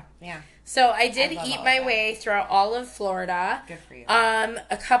 Yeah. Yeah. Yeah. So I did eat my way throughout all of Florida. Good for you.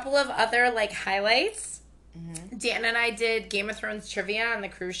 A couple of other, like, highlights. Mm-hmm. Dan and I did Game of Thrones trivia on the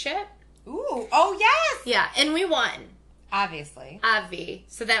cruise ship. Ooh. Oh, yes. Yeah, and we won. Obviously. Avi.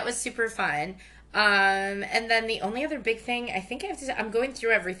 So that was super fun. And then the only other big thing, I think I'm going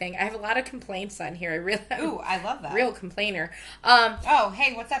through everything. I have a lot of complaints on here. Ooh, I love that. Real complainer. Oh,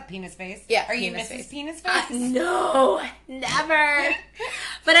 hey, what's up, Penis Face? Yeah. Are you Mrs. Penis Face? No, never.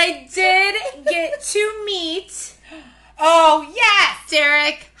 But I did get to meet... Oh, yes!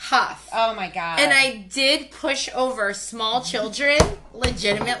 Derek Hough. Oh, my God. And I did push over small children,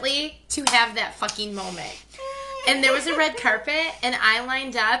 legitimately, to have that fucking moment. And there was a red carpet, and I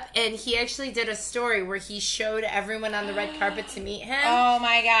lined up, and he actually did a story where he showed everyone on the red carpet to meet him. Oh,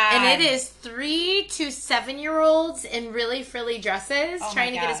 my God. And it is 3 to 7-year-olds in really frilly dresses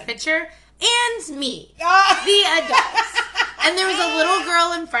trying to get his picture, and me, the adults. And there was a little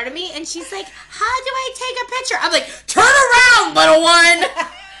girl in front of me, and she's like, how do I take a picture? I'm like, turn around, little one,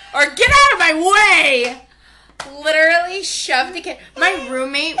 or get out of my way. Literally shoved the kid. My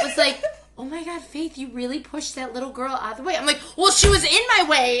roommate was like, oh my God, Faith, you really pushed that little girl out of the way. I'm like, well, she was in my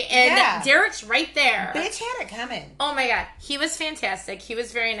way, and Derek's right there. Bitch had it coming. Oh my God. He was fantastic. He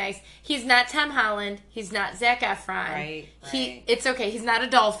was very nice. He's not Tom Holland. He's not Zac Efron. Right. It's okay. He's not a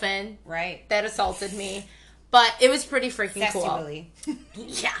dolphin. Right. That assaulted me. But it was pretty freaking Sexually. cool.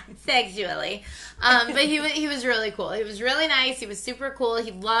 Yeah, sexually. But he was really cool. He was really nice. He was super cool.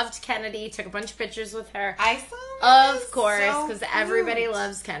 He loved Kennedy. Took a bunch of pictures with her. I saw. Of course, because everybody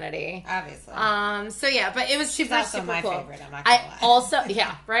loves Kennedy. Obviously. So yeah, but it was super also super my cool. favorite. I'm not gonna lie. Also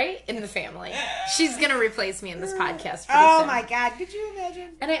right in the family. She's gonna replace me in this podcast. Oh soon. my God! Could you imagine?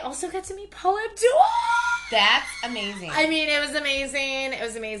 And I also got to meet Paula Abdul. That's amazing. I mean, it was amazing. It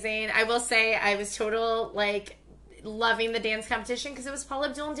was amazing. I will say I was total, loving the dance competition because it was Paula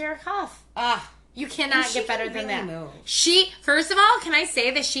Abdul and Derek Hough. You cannot get better than that. Move. First of all, can I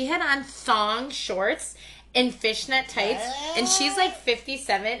say that she had on thong shorts and fishnet tights, and she's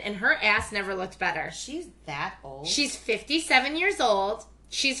 57, and her ass never looked better. She's that old? She's 57 years old.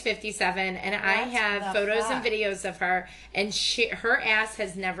 She's 57, and I have photos and videos of her, and her ass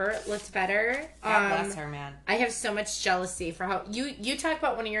has never looked better. God bless her, man. I have so much jealousy for how you talk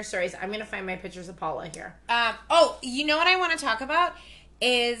about one of your stories. I'm gonna find my pictures of Paula here. You know what I want to talk about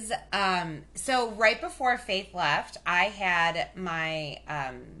is so right before Faith left, I had my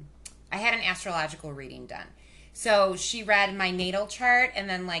I had an astrological reading done. So she read my natal chart and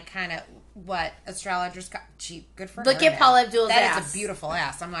then kind of what astrologers good for her. Look at Paula Abdul's ass. That is a beautiful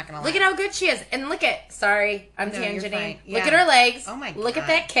ass. I'm not gonna lie. Look at how good she is, and look at I'm tangenting. Yeah. Look at her legs. Oh my God. Look at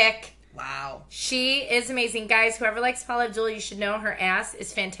that kick. Wow. She is amazing, guys. Whoever likes Paula Abdul, you should know her ass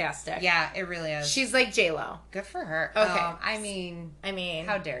is fantastic. Yeah, it really is. She's like J-Lo. Good for her. Okay. I mean,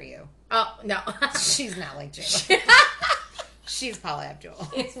 how dare you? Oh no, she's not like J-Lo. She's Paula Abdul.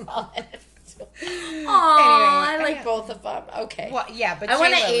 It's Paula Abdul. Anyway, I like both of them. Okay. Well, yeah, but I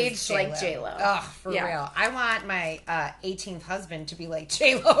want to age like J-Lo. Oh, for real. I want my 18th husband to be like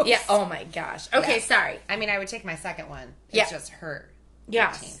J-Lo. Yeah. Oh my gosh. Okay, sorry. I mean, I would take my second one. It's just her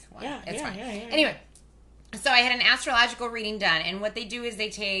 18th one. Yeah, it's fine. Anyway, so I had an astrological reading done, and what they do is they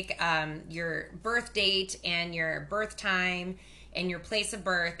take your birth date and your birth time and your place of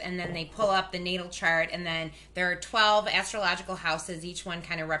birth, and then they pull up the natal chart, and then there are 12 astrological houses. Each one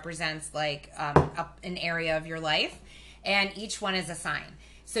kind of represents an area of your life, and each one is a sign.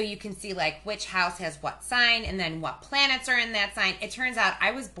 So you can see which house has what sign, and then what planets are in that sign. It turns out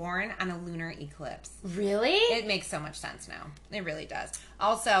I was born on a lunar eclipse. Really? It makes so much sense now. It really does.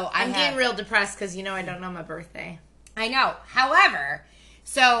 Also, I'm getting real depressed because I don't know my birthday. I know. However,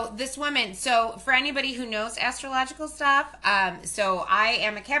 so this woman, for anybody who knows astrological stuff, so I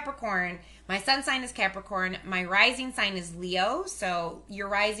am a Capricorn. My sun sign is Capricorn. My rising sign is Leo. So your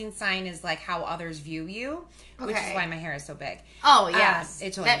rising sign is how others view you, which is why my hair is so big. Oh, yes.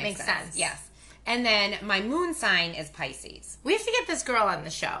 It totally that makes sense. Yes. And then my moon sign is Pisces. We have to get this girl on the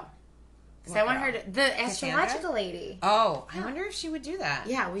show. Because I want her to... The astrological lady. Oh, I wonder if she would do that.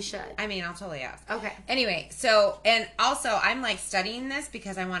 Yeah, we should. I mean, I'll totally ask. Okay. Anyway, so, and also, I'm, studying this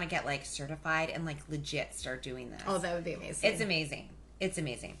because I want to get, certified and, legit start doing this. Oh, that would be amazing. It's amazing. It's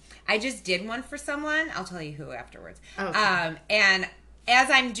amazing. I just did one for someone. I'll tell you who afterwards. Okay. And as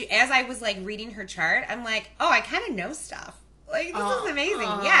I was, reading her chart, I'm like, oh, I kind of know stuff. This is amazing.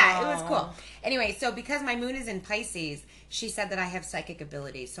 Yeah, it was cool. Anyway, so because my moon is in Pisces, she said that I have psychic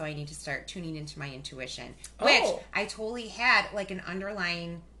abilities, so I need to start tuning into my intuition, which I totally had an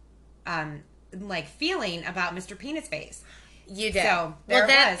underlying feeling about Mr. Penis Face. You did. So,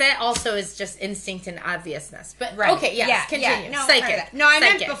 that also is just instinct and obviousness. But, okay, yes, continue. No, Psychic. No, I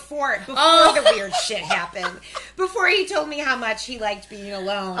meant before the weird shit happened. Before he told me how much he liked being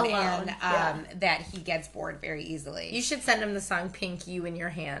alone. And that he gets bored very easily. You should send him the song Pink, You in Your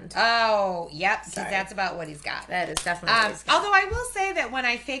Hand. Oh, yep, because that's about what he's got. That is definitely what he's got. Although I will say that when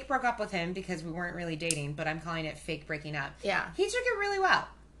I fake broke up with him, because we weren't really dating, but I'm calling it fake breaking up, he took it really well.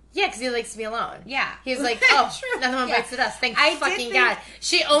 Yeah, because he likes to be alone. Yeah. He's like, nothing more bites the dust. Thank fucking God.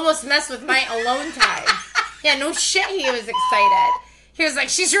 She almost messed with my alone time. Yeah, no shit, he was excited. He was like,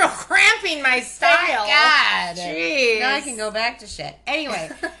 she's real cramping my style. Thank God. Jeez. Now I can go back to shit. Anyway,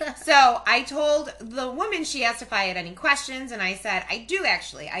 so I told the woman, she asked if I had any questions, and I said, I do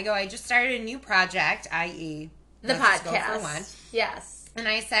actually. I just started a new project, i.e. the podcast. Go for one. Yes. And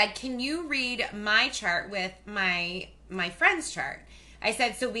I said, can you read my chart with my friend's chart? I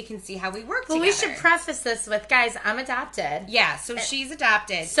said, so we can see how we work together. Well, we should preface this with, guys, I'm adopted. Yeah, so she's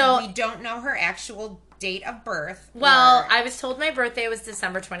adopted. So we don't know her actual date of birth. Well, I was told my birthday was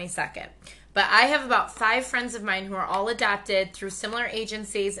December 22nd. But I have about 5 friends of mine who are all adopted through similar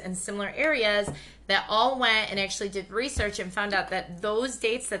agencies and similar areas that all went and actually did research and found out that those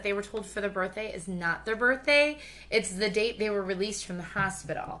dates that they were told for their birthday is not their birthday. It's the date they were released from the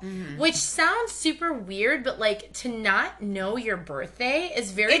hospital. Mm-hmm. Which sounds super weird, but like to not know your birthday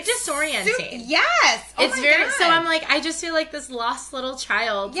is very disorienting. Yes. It's very God. So I'm like, I just feel like this lost little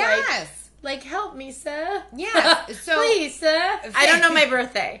child. Yes. Like help me, sir. Yes. So please, sir. I don't know my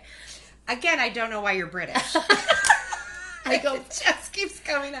birthday. Again, I don't know why you're British. It just keeps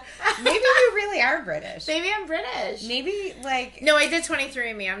coming up. Maybe you really are British. Maybe I'm British. Maybe, like... No, I did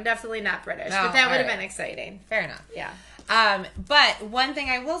 23andMe. I'm definitely not British. But that would have been exciting. Fair enough. Yeah. But one thing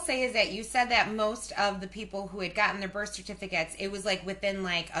I will say is that you said that most of the people who had gotten their birth certificates, it was like within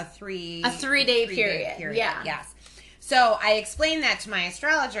like a 3-day period. Yeah. Yes. So I explained that to my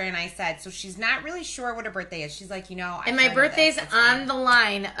astrologer, and I said, so she's not really sure what her birthday is. She's like, and my birthday's on the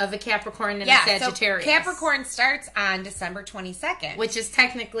line of a Capricorn and a Sagittarius. So Capricorn starts on December 22nd. Which is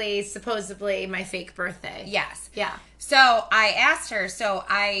technically, supposedly, my fake birthday. Yes. Yeah. So I asked her,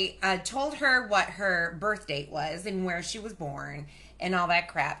 I told her what her birth date was and where she was born and all that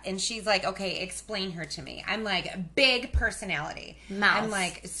crap. And she's like, okay, explain her to me. I'm like, big personality. Mouse. I'm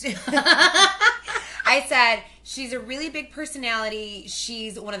like... I said, she's a really big personality.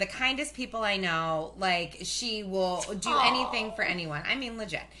 She's one of the kindest people I know. Like, she will do anything for anyone. I mean,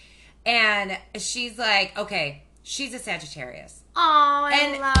 legit. And she's like, okay, she's a Sagittarius. Oh,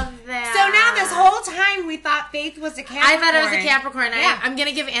 I love that. So now this whole time we thought Faith was a Capricorn. I thought I was a Capricorn. Yeah. I'm going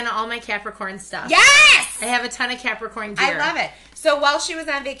to give Anna all my Capricorn stuff. Yes! I have a ton of Capricorn gear. I love it. So while she was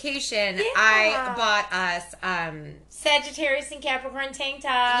on vacation, I bought us... Sagittarius and Capricorn tank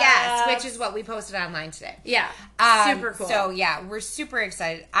tops. Yes, which is what we posted online today. Yeah. Super cool. So, yeah, we're super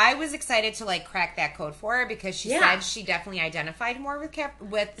excited. I was excited to, like, crack that code for her because she said she definitely identified more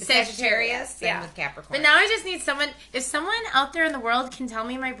with Sagittarius than with Capricorn. But now I just need someone... If someone out there in the world can tell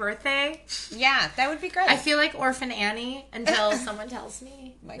me my birthday... Yeah, that would be great. I feel like Orphan Annie until someone tells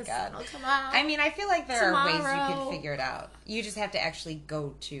me. My God. Will come out I mean, I feel like there are ways you can figure it out. You just have to actually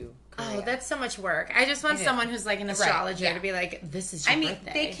go to... Korea. Oh, that's so much work. I just want someone who's like an astrologer to be like, this is your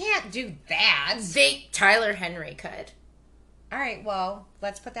birthday. They can't do that. Tyler Henry could. All right, well,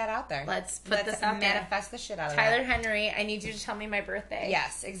 let's put that out there. Let's put this out there. Manifest the shit out of Tyler Henry, I need you to tell me my birthday.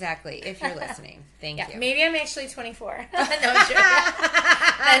 Yes, exactly. If you're listening. Thank you. Maybe I'm actually 24. No, I'm sure.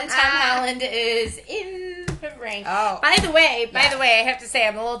 Then Tom Holland is in the ring. Oh. By the way, I have to say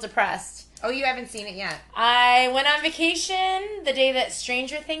I'm a little depressed. Oh, you haven't seen it yet? I went on vacation the day that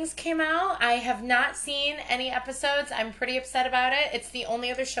Stranger Things came out. I have not seen any episodes. I'm pretty upset about it. It's the only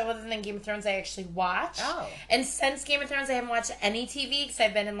other show other than Game of Thrones I actually watch. Oh. And since Game of Thrones, I haven't watched any TV because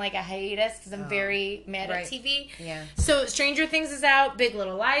I've been in like a hiatus because I'm very mad at TV. Yeah. So Stranger Things is out, Big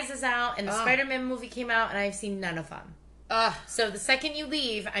Little Lies is out, and the Spider-Man movie came out, and I've seen none of them. So the second you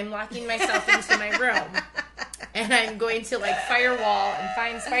leave, I'm locking myself into my room. And I'm going to like firewall and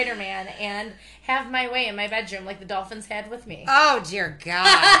find Spider-Man and have my way in my bedroom like the dolphins had with me. Oh dear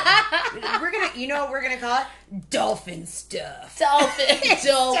God. We're gonna, you know what we're gonna call it? Dolphin stuff.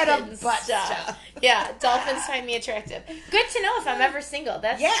 Dolphin stuff. Yeah, dolphins find me attractive. Good to know if I'm ever single.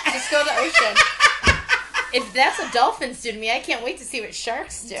 Just go to the ocean. If that's what dolphins do to me, I can't wait to see what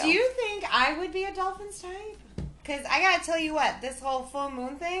sharks do. Do you think I would be a dolphin's type? Because I gotta tell you what, this whole full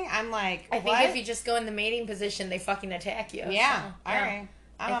moon thing, I'm like, I think if you just go in the mating position, they fucking attack you. Yeah, all right.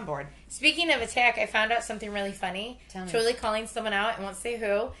 I'm on board. Speaking of attack, I found out something really funny. Tell me. Totally calling someone out. I won't say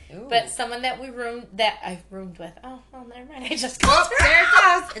who. Ooh. But someone that I roomed with. Oh, well, never mind. I just called her. There it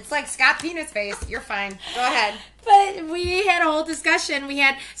goes. It's like Scott Penis face. You're fine. Go ahead. But we had a whole discussion.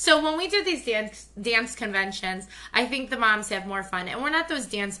 So when we do these dance conventions, I think the moms have more fun. And we're not those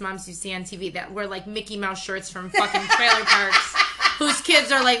dance moms you see on TV that wear like Mickey Mouse shirts from fucking trailer parks whose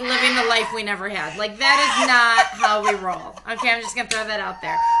kids are like living the life we never had. Like, that is not how we roll. Okay, I'm just going to throw that out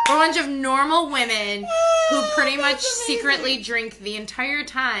there. We're a bunch of normal women who pretty much secretly drink the entire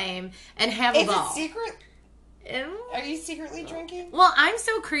time and have a ball. Is it secret? Are you secretly drinking? Well, I'm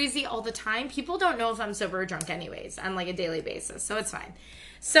so crazy all the time. People don't know if I'm sober or drunk anyways on like a daily basis, so it's fine.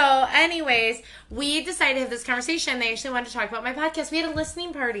 So anyways, we decided to have this conversation. They actually wanted to talk about my podcast. We had a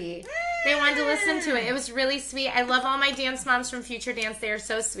listening party. They wanted to listen to it. It was really sweet. I love all my dance moms from Future Dance. They are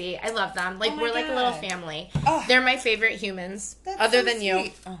so sweet. I love them. Like, we're like a little family. Oh, they're my favorite humans, other than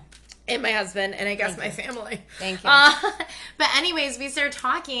you. Oh. And my husband, and I guess my family. Thank you. But anyways, we started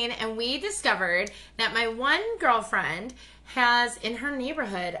talking, and we discovered that my one girlfriend has in her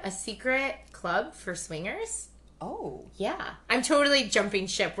neighborhood a secret club for swingers. Oh. Yeah. I'm totally jumping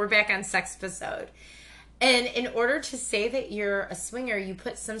ship. We're back on sex episode. And in order to say that you're a swinger, you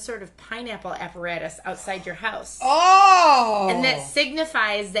put some sort of pineapple apparatus outside your house. Oh. And that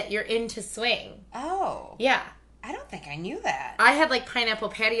signifies that you're into swing. Oh. Yeah. I don't think I knew that. I had like pineapple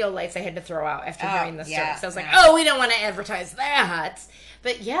patio lights I had to throw out after hearing the story. So I was like, we don't want to advertise that.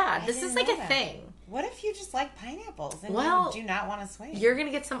 But yeah, this is like a thing. What if you just like pineapples and you do not want to swing? You're going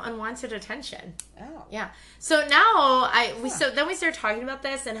to get some unwanted attention. Oh. Yeah. So now then we started talking about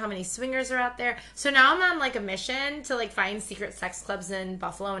this and how many swingers are out there. So now I'm on like a mission to like find secret sex clubs in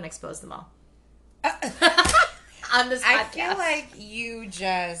Buffalo and expose them all. On this podcast. I feel like you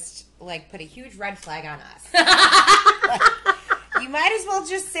just like put a huge red flag on us. You might as well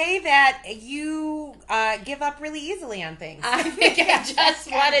just say that you give up really easily on things. I think I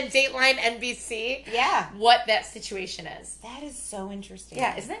just want to Dateline NBC. Yeah. What that situation is. That is so interesting.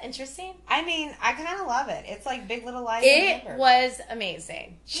 Yeah, isn't that interesting? I mean, I kind of love it. It's like Big Little Lies. It was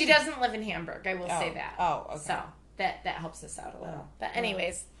amazing. She doesn't live in Hamburg, I will say that. Oh, okay. So that helps us out a little. But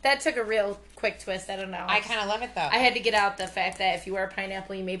anyways, that took a real quick twist. I don't know. I kind of love it, though. I had to get out the fact that if you wear a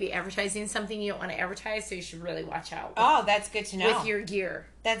pineapple, you may be advertising something you don't want to advertise, so you should really watch out. Oh, that's good to know. With your gear.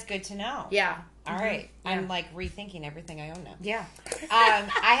 That's good to know. Yeah. All right. Yeah. I'm like rethinking everything I own now. Yeah.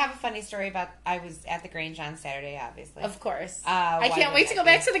 I have a funny story about, I was at the Grange on Saturday, obviously. Of course. I can't wait to go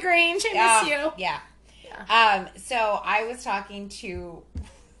back to the Grange. I miss you. Yeah. So I was talking to,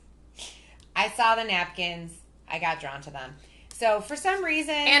 I saw the napkins. I got drawn to them. So for some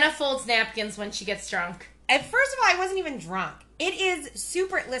reason, Anna folds napkins when she gets drunk. And first of all, I wasn't even drunk. It is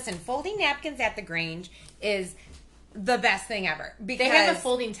super. Listen, folding napkins at the Grange is the best thing ever. Because they have a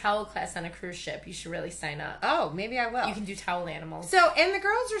folding towel class on a cruise ship. You should really sign up. Oh, maybe I will. You can do towel animals. So, and the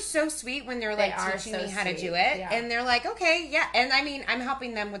girls are so sweet when they're like teaching me how to do it. Yeah. And they're like, okay, yeah. And I mean, I'm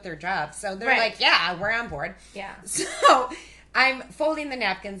helping them with their jobs. So they're like, yeah, we're on board. Yeah. So I'm folding the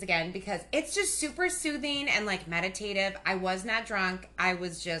napkins again because it's just super soothing and like meditative. I was not drunk. I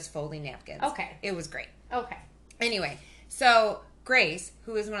was just folding napkins. Okay. It was great. Okay. Anyway, so Grace,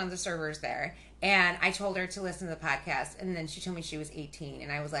 who is one of the servers there, and I told her to listen to the podcast, and then she told me she was 18,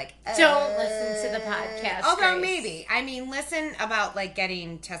 and I was like, don't listen to the podcast. Although Grace. maybe. I mean, listen about like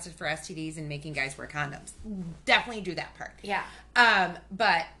getting tested for STDs and making guys wear condoms. Definitely do that part. Yeah.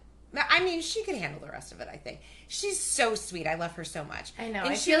 But I mean, she could handle the rest of it, I think. She's so sweet. I love her so much. I know. And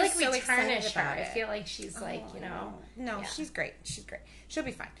I feel like we so tarnish her. about I it. feel like she's like, you know. No, yeah. She's great. She's great. She'll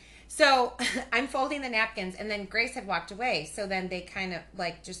be fine. So I'm folding the napkins, and then Grace had walked away. So then they kind of,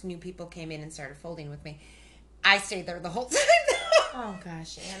 like, just new people came in and started folding with me. I stayed there the whole time. Oh,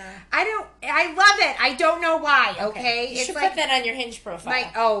 gosh, Anna. I love it. I don't know why, okay? You should put that on your Hinge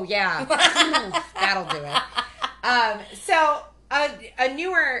profile. Oh, yeah. That'll do it. So a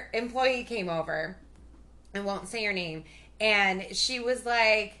newer employee came over, I won't say her name, and she was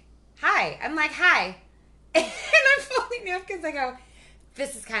like, hi. I'm like, hi. And I'm folding napkins. I go,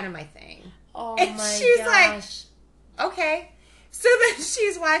 this is kind of my thing. Oh, and my she's gosh. like, okay. So then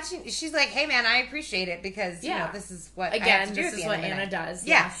she's watching. She's like, hey, man, I appreciate it because, you know, this is what I have to do this at the is end what of the Anna night. does.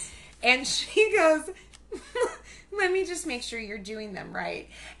 Yeah. Yes. And she goes, let me just make sure you're doing them right.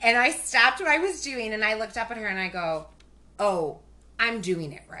 And I stopped what I was doing, and I looked up at her, and I go, oh, I'm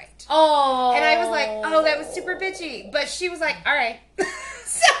doing it right. Oh. And I was like, oh, that was super bitchy. But she was like, all right.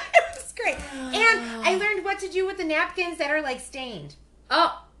 So it was great. And I learned what to do with the napkins that are, like, stained.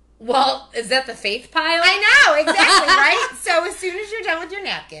 Oh. Well, is that the faith pile? I know, exactly, right? So as soon as you're done with your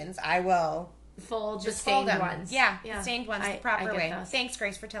napkins, I will fold the stained ones. Yeah, the stained ones the proper way. Those. Thanks,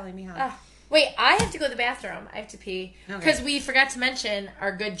 Grace, for telling me how. Wait, I have to go to the bathroom. I have to pee. Because we forgot to mention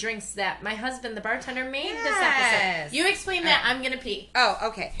our good drinks that my husband, the bartender, made this episode. You explain that. I'm going to pee. Oh,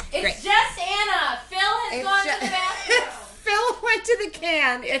 okay. It's just Anna. Phil has gone to the bathroom. Phil went to the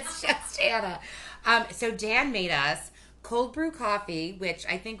can. It's just Anna. So Dan made us cold brew coffee, which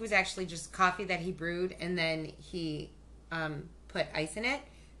I think was actually just coffee that he brewed, and then he put ice in it.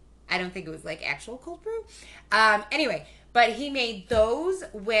 I don't think it was like actual cold brew. Anyway, but he made those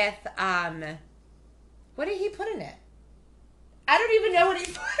with what did he put in it? I don't even know what he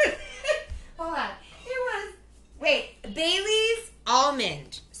put in it. Hold on. It was Bailey's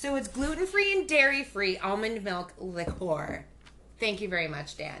almond. So it's gluten-free and dairy-free almond milk liqueur. Thank you very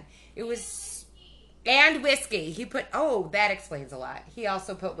much, Dan. It was and whiskey. He put that explains a lot. He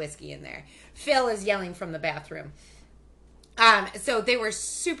also put whiskey in there. Phil is yelling from the bathroom. So they were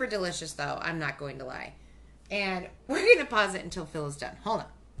super delicious, though. I'm not going to lie. And we're going to pause it until Phil is done. Hold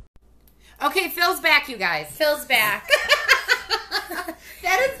on. Okay, Phil's back, you guys. Phil's back.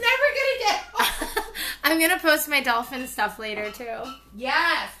 That is never going to get... I'm going to post my dolphin stuff later, too.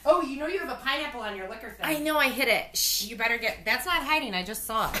 Yes. Oh, you know you have a pineapple on your liquor thing. I know, I hit it. Shh. You better get... That's not hiding. I just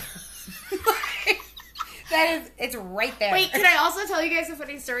saw it. It's right there. Wait, can I also tell you guys a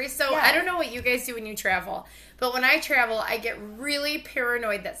funny story? So, I don't know what you guys do when you travel, but when I travel, I get really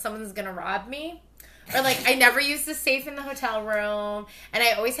paranoid that someone's going to rob me. Or, like, I never use the safe in the hotel room, and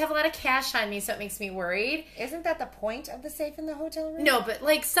I always have a lot of cash on me, so it makes me worried. Isn't that the point of the safe in the hotel room? No, but,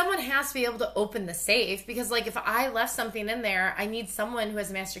 like, someone has to be able to open the safe, because, like, if I left something in there, I need someone who has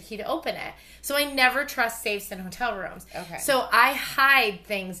a master key to open it. So I never trust safes in hotel rooms. Okay. So I hide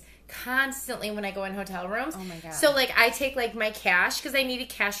things constantly when I go in hotel rooms. Oh my God. So like I take like my cash because I needed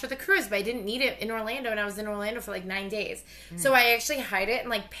cash for the cruise, but I didn't need it in Orlando, and I was in Orlando for like 9 days. So I actually hide it in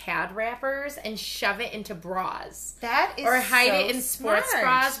like pad wrappers and shove it into bras. That is or hide so it in sports smart.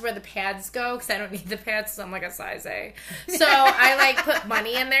 bras where the pads go, because I don't need the pads, so I'm like a size A. So I like put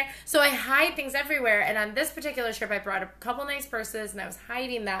money in there. So I hide things everywhere. And on this particular trip, I brought a couple nice purses and I was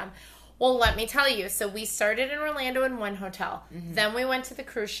hiding them. Well, let me tell you. So we started in Orlando in one hotel. Mm-hmm. Then we went to the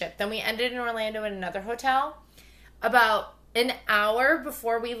cruise ship. Then we ended in Orlando in another hotel. About an hour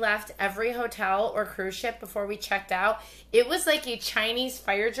before we left every hotel or cruise ship, before we checked out, it was like a Chinese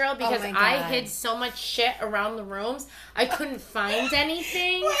fire drill because I hid so much shit around the rooms. I couldn't find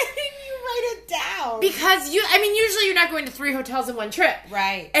anything. Why didn't you write it down? Because usually you're not going to 3 hotels in one trip.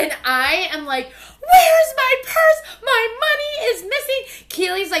 Right. And I am like, where's my purse? My money is missing.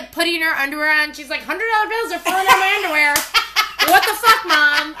 Keely's like putting her underwear on. She's like, $100 bills are falling out my underwear. What the fuck,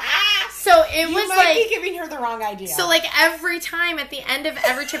 Mom? So it was like... You might be giving her the wrong idea. So like every time at the end of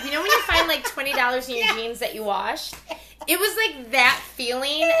every trip, you know when you find like $20 in your jeans that you washed? It was like that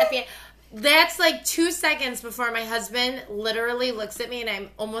feeling at the end. That's like 2 seconds before my husband literally looks at me, and I'm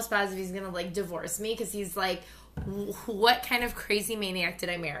almost positive he's going to like divorce me because he's like, what kind of crazy maniac did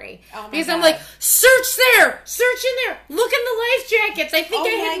I marry? Because God. I'm like, search there, search in there, look in the life jackets. I think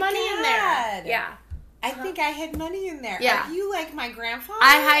I had money in there. Yeah. I think I had money in there. Yeah. Are you like my grandfather?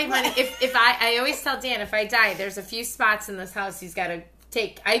 I hide money. If I always tell Dan, if I die, there's a few spots in this house he's got to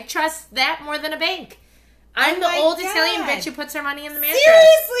take. I trust that more than a bank. I'm the old Italian bitch who puts her money in the mattress.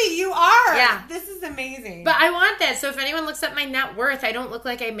 Seriously, you are. Yeah. This is amazing. But I want that. So if anyone looks at my net worth, I don't look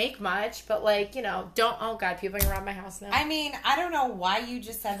like I make much. But like, don't. Oh God, people are around my house now. I mean, I don't know why you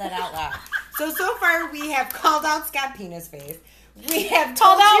just said that out loud. So far we have called out Scott Penis Face. We have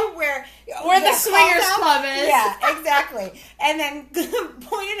told you where the swingers club is. Yeah, exactly. And then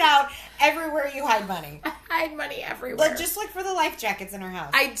pointed out everywhere you hide money. I hide money everywhere. But just look for the life jackets in our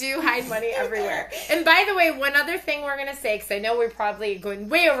house. I do hide money everywhere. And by the way, one other thing we're going to say, because I know we're probably going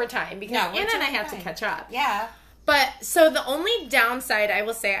way over time, because Anna and I have to catch up. Yeah. But, so the only downside, I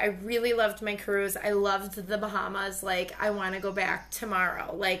will say, I really loved my cruise. I loved the Bahamas. Like, I want to go back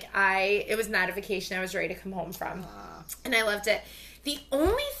tomorrow. Like, it was not a vacation I was ready to come home from. And I loved it. The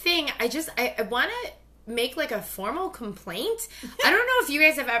only thing, I want to make, like, a formal complaint. I don't know if you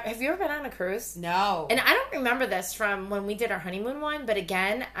guys have you ever been on a cruise? No. And I don't remember this from when we did our honeymoon one, but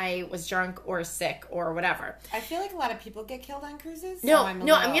again, I was drunk or sick or whatever. I feel like a lot of people get killed on cruises. No, I'm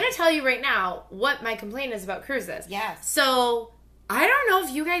going to tell you right now what my complaint is about cruises. Yes. So, I don't know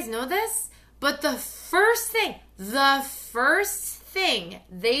if you guys know this, but the first thing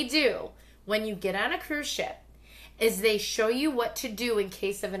they do when you get on a cruise ship is they show you what to do in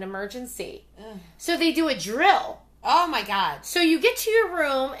case of an emergency. Ugh. So they do a drill. Oh my God. So you get to your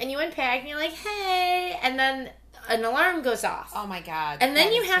room and you unpack and you're like, hey, and then an alarm goes off. Oh my God. And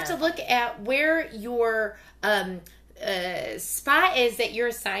then you have to look at where your spot is that you're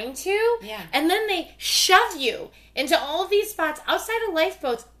assigned to. Yeah. And then they shove you into all of these spots outside of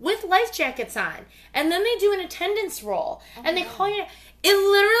lifeboats with life jackets on. And then they do an attendance roll. And they call you. It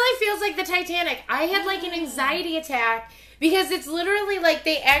literally feels like the Titanic. I had like an anxiety attack because it's literally like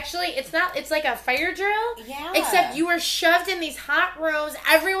it's like a fire drill. Yeah. Except you are shoved in these hot rooms.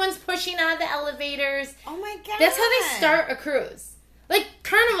 Everyone's pushing on the elevators. Oh my God. That's how they start a cruise. Like,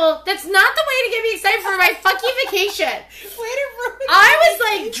 Carnival, that's not the way to get me excited for my fucking vacation. I was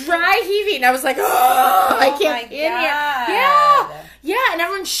like dry heaving. I was like, oh I can't get in here. Yeah, and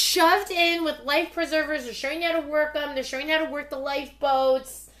everyone's shoved in with life preservers. They're showing you how to work them. They're showing you how to work the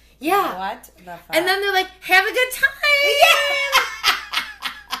lifeboats. Yeah. What the fuck? And then they're like, have a good time. Yeah.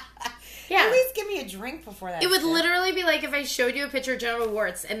 Yeah. At least give me a drink before that. It would literally be like if I showed you a picture of General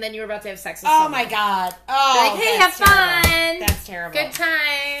Warts and then you were about to have sex with someone. Oh my God. Oh, like, hey, have fun. That's terrible. Good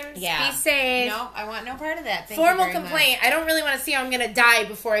times. Yeah. Be safe. No, I want no part of that. Formal complaint. I don't really want to see how I'm going to die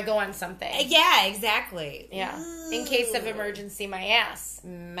before I go on something. Yeah, exactly. Yeah. Ooh. In case of emergency, my ass.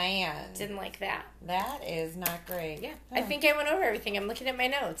 Man. Didn't like that. That is not great. Yeah. Oh. I think I went over everything. I'm looking at my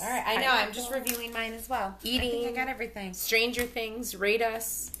notes. All right. I know. I'm just reviewing mine as well. Eating. I think I got everything. Stranger Things. Rate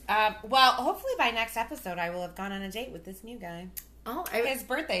us. Well, hopefully by next episode I will have gone on a date with this new guy. Oh, his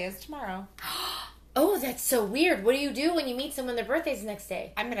birthday is tomorrow. Oh, that's so weird. What do you do when you meet someone their birthday's the next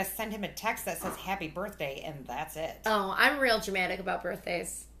day? I'm going to send him a text that says happy birthday, and that's it. Oh, I'm real dramatic about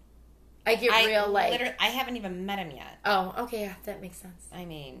birthdays. I get real like... I haven't even met him yet. Oh, okay, yeah, that makes sense. I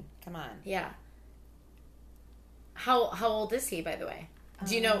mean, come on. Yeah. How old is he, by the way?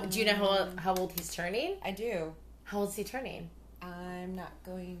 Do you know how old he's turning? I do. How old is he turning? I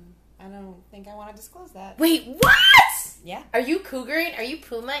don't think I want to disclose that. Wait, what? Yeah. Are you cougaring? Are you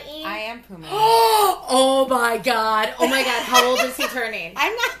puma-ing? I am puma-ing. Oh my God. Oh my God. How old is he turning?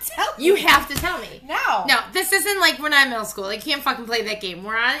 I'm not telling you. You have to tell me. No. No, this isn't like we're not in middle school. You can't fucking play that game.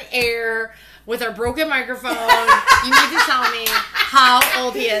 We're on air with our broken microphone. You need to tell me how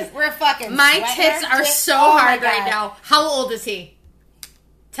old he is. We're fucking my tits are so hard right now. How old is he?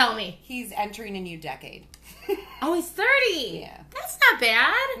 Tell me. He's entering a new decade. Oh, he's 30. Yeah. That's not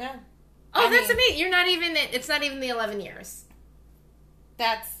bad. No. Oh, that's amazing. You're not even, it's not even the 11 years.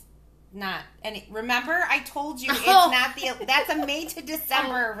 That's not any. Remember, I told you it's not the. That's a May to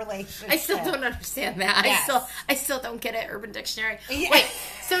December relationship. I still don't understand that. Yes. I still don't get it. Urban Dictionary. Yeah. Wait,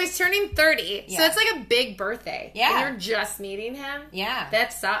 so he's turning 30. Yeah. So it's like a big birthday. Yeah. And you're just meeting him. Yeah.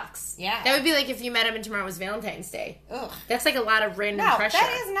 That sucks. Yeah. That would be like if you met him and tomorrow was Valentine's Day. Ugh. That's like a lot of random pressure.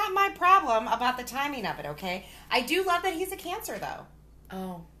 That is not my problem about the timing of it. Okay. I do love that he's a Cancer though.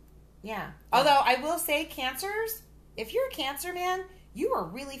 Oh. Yeah. Although I will say, Cancers, if you're a Cancer man, you are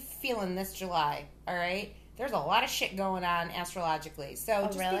really feeling this July, all right? There's a lot of shit going on astrologically. So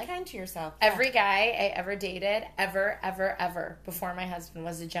just be kind to yourself. Every guy I ever dated, ever, before my husband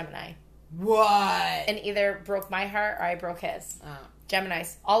was a Gemini. What? And either broke my heart or I broke his. Oh.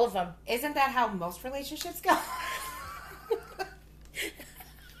 Geminis. All of them. Isn't that how most relationships go?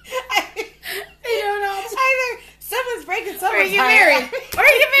 I don't know. Either someone's breaking someone's heart. Or you get married. Or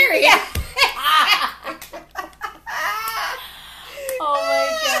you get married. Yeah. Oh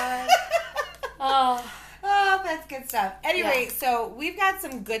my God. Oh, that's good stuff. Anyway, so we've got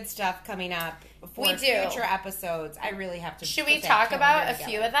some good stuff coming up for future episodes. I really have to. Should we talk about a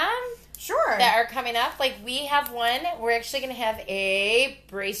few of them? Sure. That are coming up. Like, we have one. We're actually going to have a,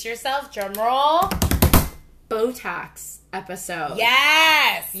 brace yourself, drum roll, Botox episode.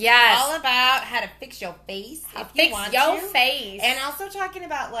 Yes. Yes. All about how to fix your face face. And also talking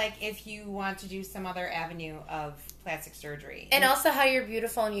about, like, if you want to do some other avenue of plastic surgery. And also how you're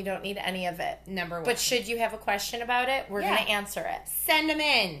beautiful and you don't need any of it. Number one. But should you have a question about it, we're going to answer it. Send them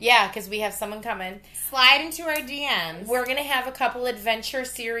in. Yeah, because we have someone coming. Slide into our DMs. We're going to have a couple adventure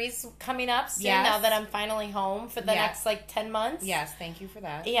series coming up soon now that I'm finally home for the next, 10 months. Yes, thank you for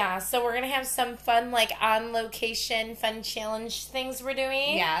that. Yeah, so we're going to have some fun, on location, fun challenge things we're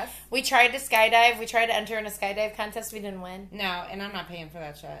doing. Yes. We tried to skydive. We tried to enter in a skydive contest. We didn't win. No, and I'm not paying for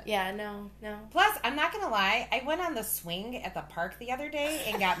that shit. Yeah, no. Plus, I'm not going to lie. I went on the swing at the park the other day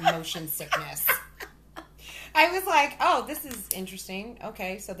and got motion sickness. I was like, oh, this is interesting.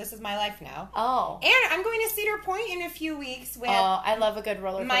 Okay, so this is my life now. Oh. And I'm going to Cedar Point in a few weeks with I love a good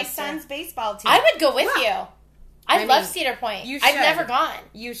roller coaster. My son's baseball team. I would go with you. I love Cedar Point. I've never gone.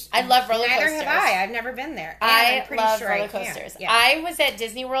 I love roller coasters. Neither have I. I've never been there. I love roller coasters. Yeah. I was at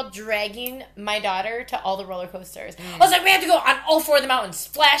Disney World dragging my daughter to all the roller coasters. I was like, we have to go on all four of the mountains.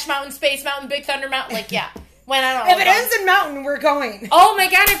 Splash Mountain, Space Mountain, Big Thunder Mountain. Went on all if it ends in Mountain, we're going. Oh my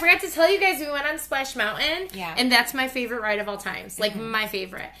God, I forgot to tell you guys, we went on Splash Mountain. Yeah. And that's my favorite ride of all times. My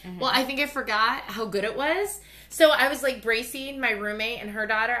favorite. Mm-hmm. Well, I think I forgot how good it was. So I was like bracing my roommate and her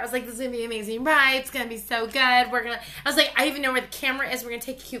daughter. I was like, this is going to be an amazing ride. It's going to be so good. I was like, I even know where the camera is. We're going to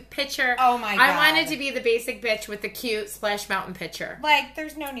take a cute picture. Oh my God. I wanted to be the basic bitch with the cute Splash Mountain picture. Like,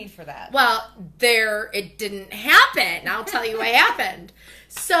 there's no need for that. Well, it didn't happen. I'll tell you what happened.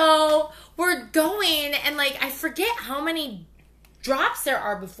 So we're going, and like, I forget how many drops there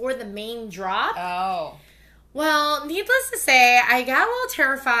are before the main drop. Oh. Well, needless to say, I got a little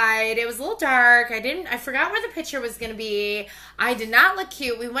terrified. It was a little dark. I forgot where the picture was going to be. I did not look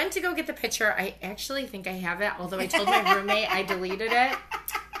cute. We went to go get the picture. I actually think I have it, although I told my roommate I deleted it.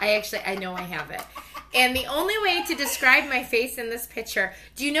 I know I have it. And the only way to describe my face in this picture,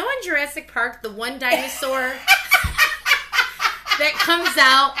 do you know in Jurassic Park, the one dinosaur that comes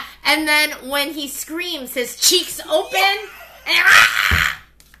out, and then when he screams, his cheeks open, and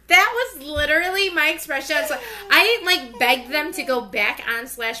that was literally my expression. So I like begged them to go back on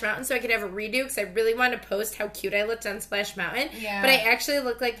Splash Mountain so I could have a redo because I really wanted to post how cute I looked on Splash Mountain. Yeah. But I actually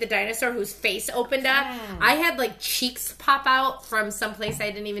looked like the dinosaur whose face opened up. I had like cheeks pop out from someplace I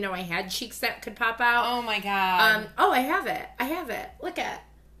didn't even know I had cheeks that could pop out. Oh my God. I have it. Look at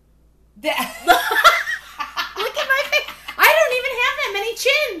Look at my face. I don't even have that many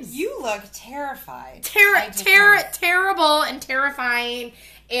chins. You look terrified. Terrible and terrifying.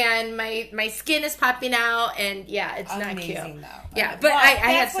 And my skin is popping out, and yeah, it's not cute. Amazing, though. Yeah, but I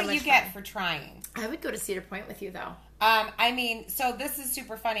had so much fun. That's what you get for trying. I would go to Cedar Point with you, though. I mean, so this is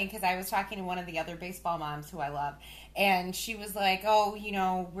super funny because I was talking to one of the other baseball moms who I love, and she was like, oh, you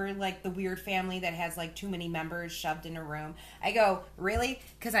know, we're like the weird family that has like too many members shoved in a room. I go, really?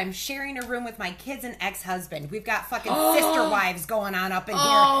 Because I'm sharing a room with my kids and ex-husband. We've got fucking sister wives going on up in here.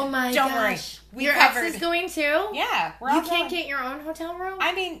 Oh my Don't gosh. worry. Your ex is going too? Yeah. You can't get your own hotel room?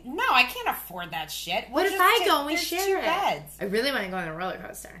 I mean, no, I can't afford that shit. What if I go and we share two it? Beds. I really want to go on a roller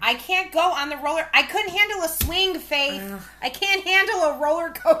coaster. I can't go on the roller. I couldn't handle a swing, Faith. I can't handle a roller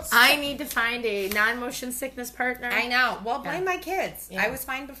coaster. I need to find a non-motion sickness partner. I know. Well, blame my kids. Yeah. I was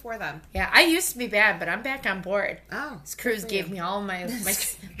fine before them. Yeah, I used to be bad, but I'm back on board. Oh. This cruise gave me all my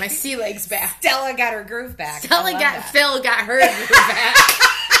sea legs back. Stella got her groove back. Phil got her groove back.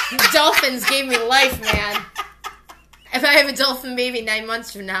 Dolphins gave me life, man. If I have a dolphin baby 9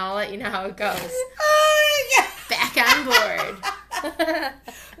 months from now, I'll let you know how it goes. Oh, yeah. Back on board.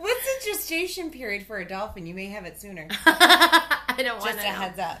 What's the gestation period for a dolphin? You may have it sooner. I don't want to know. Just a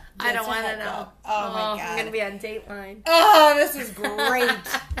heads up. I don't want to know. Oh, my God. I'm going to be on Dateline. Oh, this is great.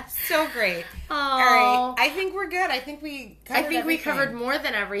 So great. Oh. All right. I think we're good. I think we covered more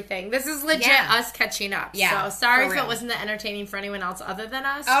than everything. This is legit us catching up. Yeah. So sorry if it wasn't that entertaining for anyone else other than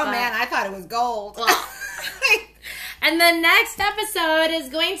us. Oh, man. I thought it was gold. Well, and the next episode is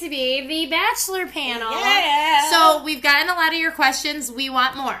going to be the Bachelor panel. Yeah. So we've gotten a lot of your questions. We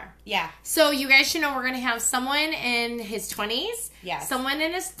want more. Yeah. So you guys should know we're going to have someone in his 20s. Yes. Someone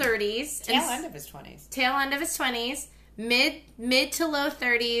in his 30s. Tail end of his 20s. Tail end of his 20s. Mid to low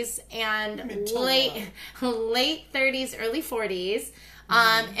 30s. And late 30s, early 40s.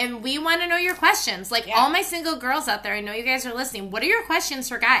 And we want to know your questions. Like, all my single girls out there, I know you guys are listening. What are your questions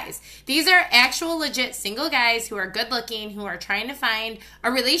for guys? These are actual legit single guys who are good looking, who are trying to find a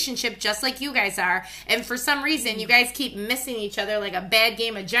relationship just like you guys are. And for some reason, you guys keep missing each other like a bad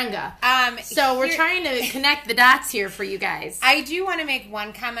game of Jenga. So we're trying to connect the dots here for you guys. I do want to make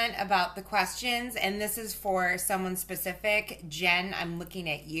one comment about the questions, and this is for someone specific. Jen, I'm looking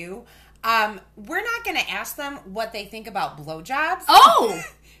at you. We're not going to ask them what they think about blowjobs. Oh!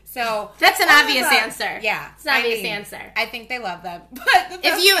 So that's an obvious answer. Yeah. It's an obvious answer. I think they love them. But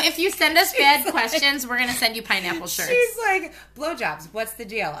if you send us bad questions, we're going to send you pineapple shirts. She's like, blowjobs, what's the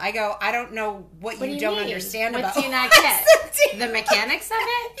deal? I go, I don't know what you don't understand about. What do you not get? The mechanics of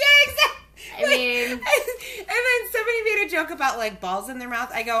it? Yeah, exactly. I mean, and then somebody made a joke about like balls in their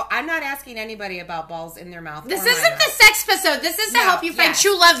mouth. I go, I'm not asking anybody about balls in their mouth. This isn't the sex episode. This is to help you find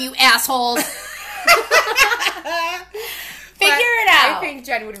true love, you assholes. Figure it out. I think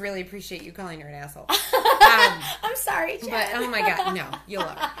Jen would really appreciate you calling her an asshole. I'm sorry, Jen. But oh my God, no, you'll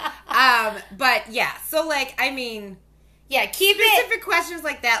love her. But yeah, so like, I mean. Yeah, keep specific questions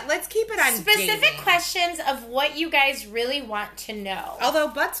like that. Let's keep it on specific dating. Questions of what you guys really want to know. Although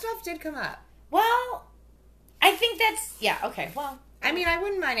butt stuff did come up. Well, I think that's okay. Well, I mean, I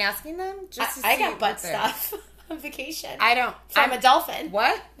wouldn't mind asking them. Just I got butt stuff on vacation. I don't. From a dolphin.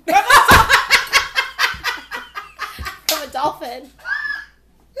 What? From a dolphin.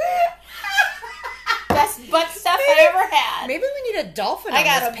 Best butt stuff I ever had. Maybe we need a dolphin. I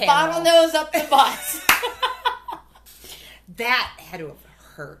got a bottlenose up the butt. That had to have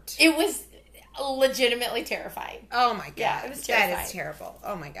hurt. It was. legitimately terrifying. Oh my god. Yeah, it was terrifying. That is terrible.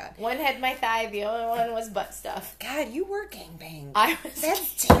 Oh my god. One had my thigh, the other one was butt stuff. God, you were gangbang.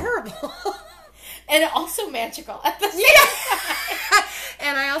 That's terrible. And also magical at the same time.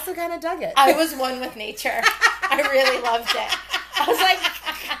 And I also kind of dug it. I was one with nature. I really loved it. I was like,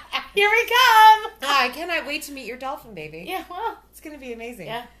 here we come. Oh, I cannot wait to meet your dolphin baby. Yeah, well. It's going to be amazing.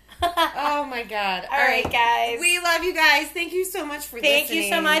 Yeah. Oh my god. All right, guys. We love you guys. Thank you so much for listening. Thank you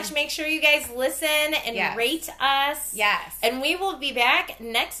so much. Make sure you guys listen and rate us. Yes. And we will be back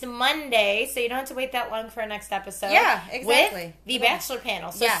next Monday, so you don't have to wait that long for our next episode. Yeah, exactly. With the Bachelor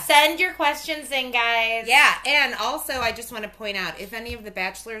panel. So send your questions in, guys. Yeah, and also I just want to point out, if any of the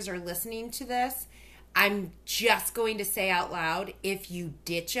Bachelors are listening to this, I'm just going to say out loud, if you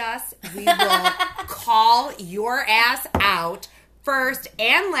ditch us, we will call your ass out. First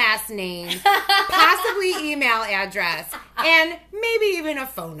and last name, possibly email address, and maybe even a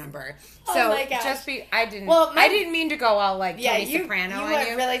phone number. So my gosh. I didn't mean to go all like Tony Soprano you on went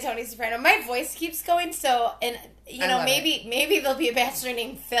you. really Tony Soprano. My voice keeps going, so maybe there'll be a bachelor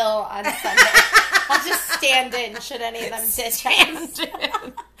named Phil on Sunday. I'll just stand in should any of them ditch us.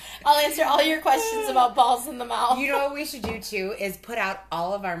 I'll answer all your questions about balls in the mouth. You know what we should do too is put out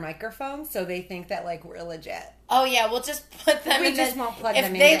all of our microphones so they think that like we're legit. Oh yeah, we'll just put them. We just won't plug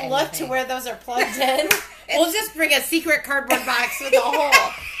them in. If they look to where those are plugged in, we'll just bring a secret cardboard box with a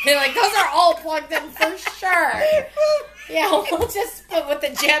hole. They're like, those are all plugged in for sure. Yeah, we'll just put with the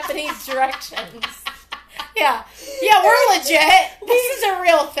Japanese directions. Yeah, we're legit. This is a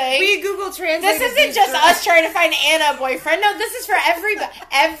real thing. We Google Translate. This isn't just us trying to find Anna a boyfriend. No, this is for everybody.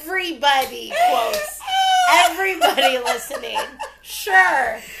 Everybody, quotes. Everybody listening.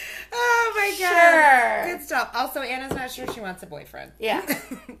 Sure. Oh my god. Sure. Good stuff. Also, Anna's not sure she wants a boyfriend. Yeah.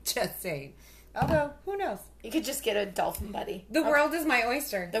 Just saying. Although, who knows? You could just get a dolphin buddy. The world is my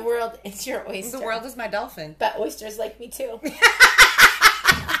oyster. The world is your oyster. The world is my dolphin. But oysters like me too.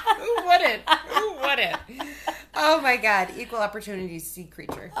 Who wouldn't? Who wouldn't? Oh my god. Equal opportunity sea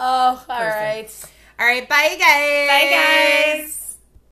creature. Oh, all right. All right. Bye, guys. Bye, guys.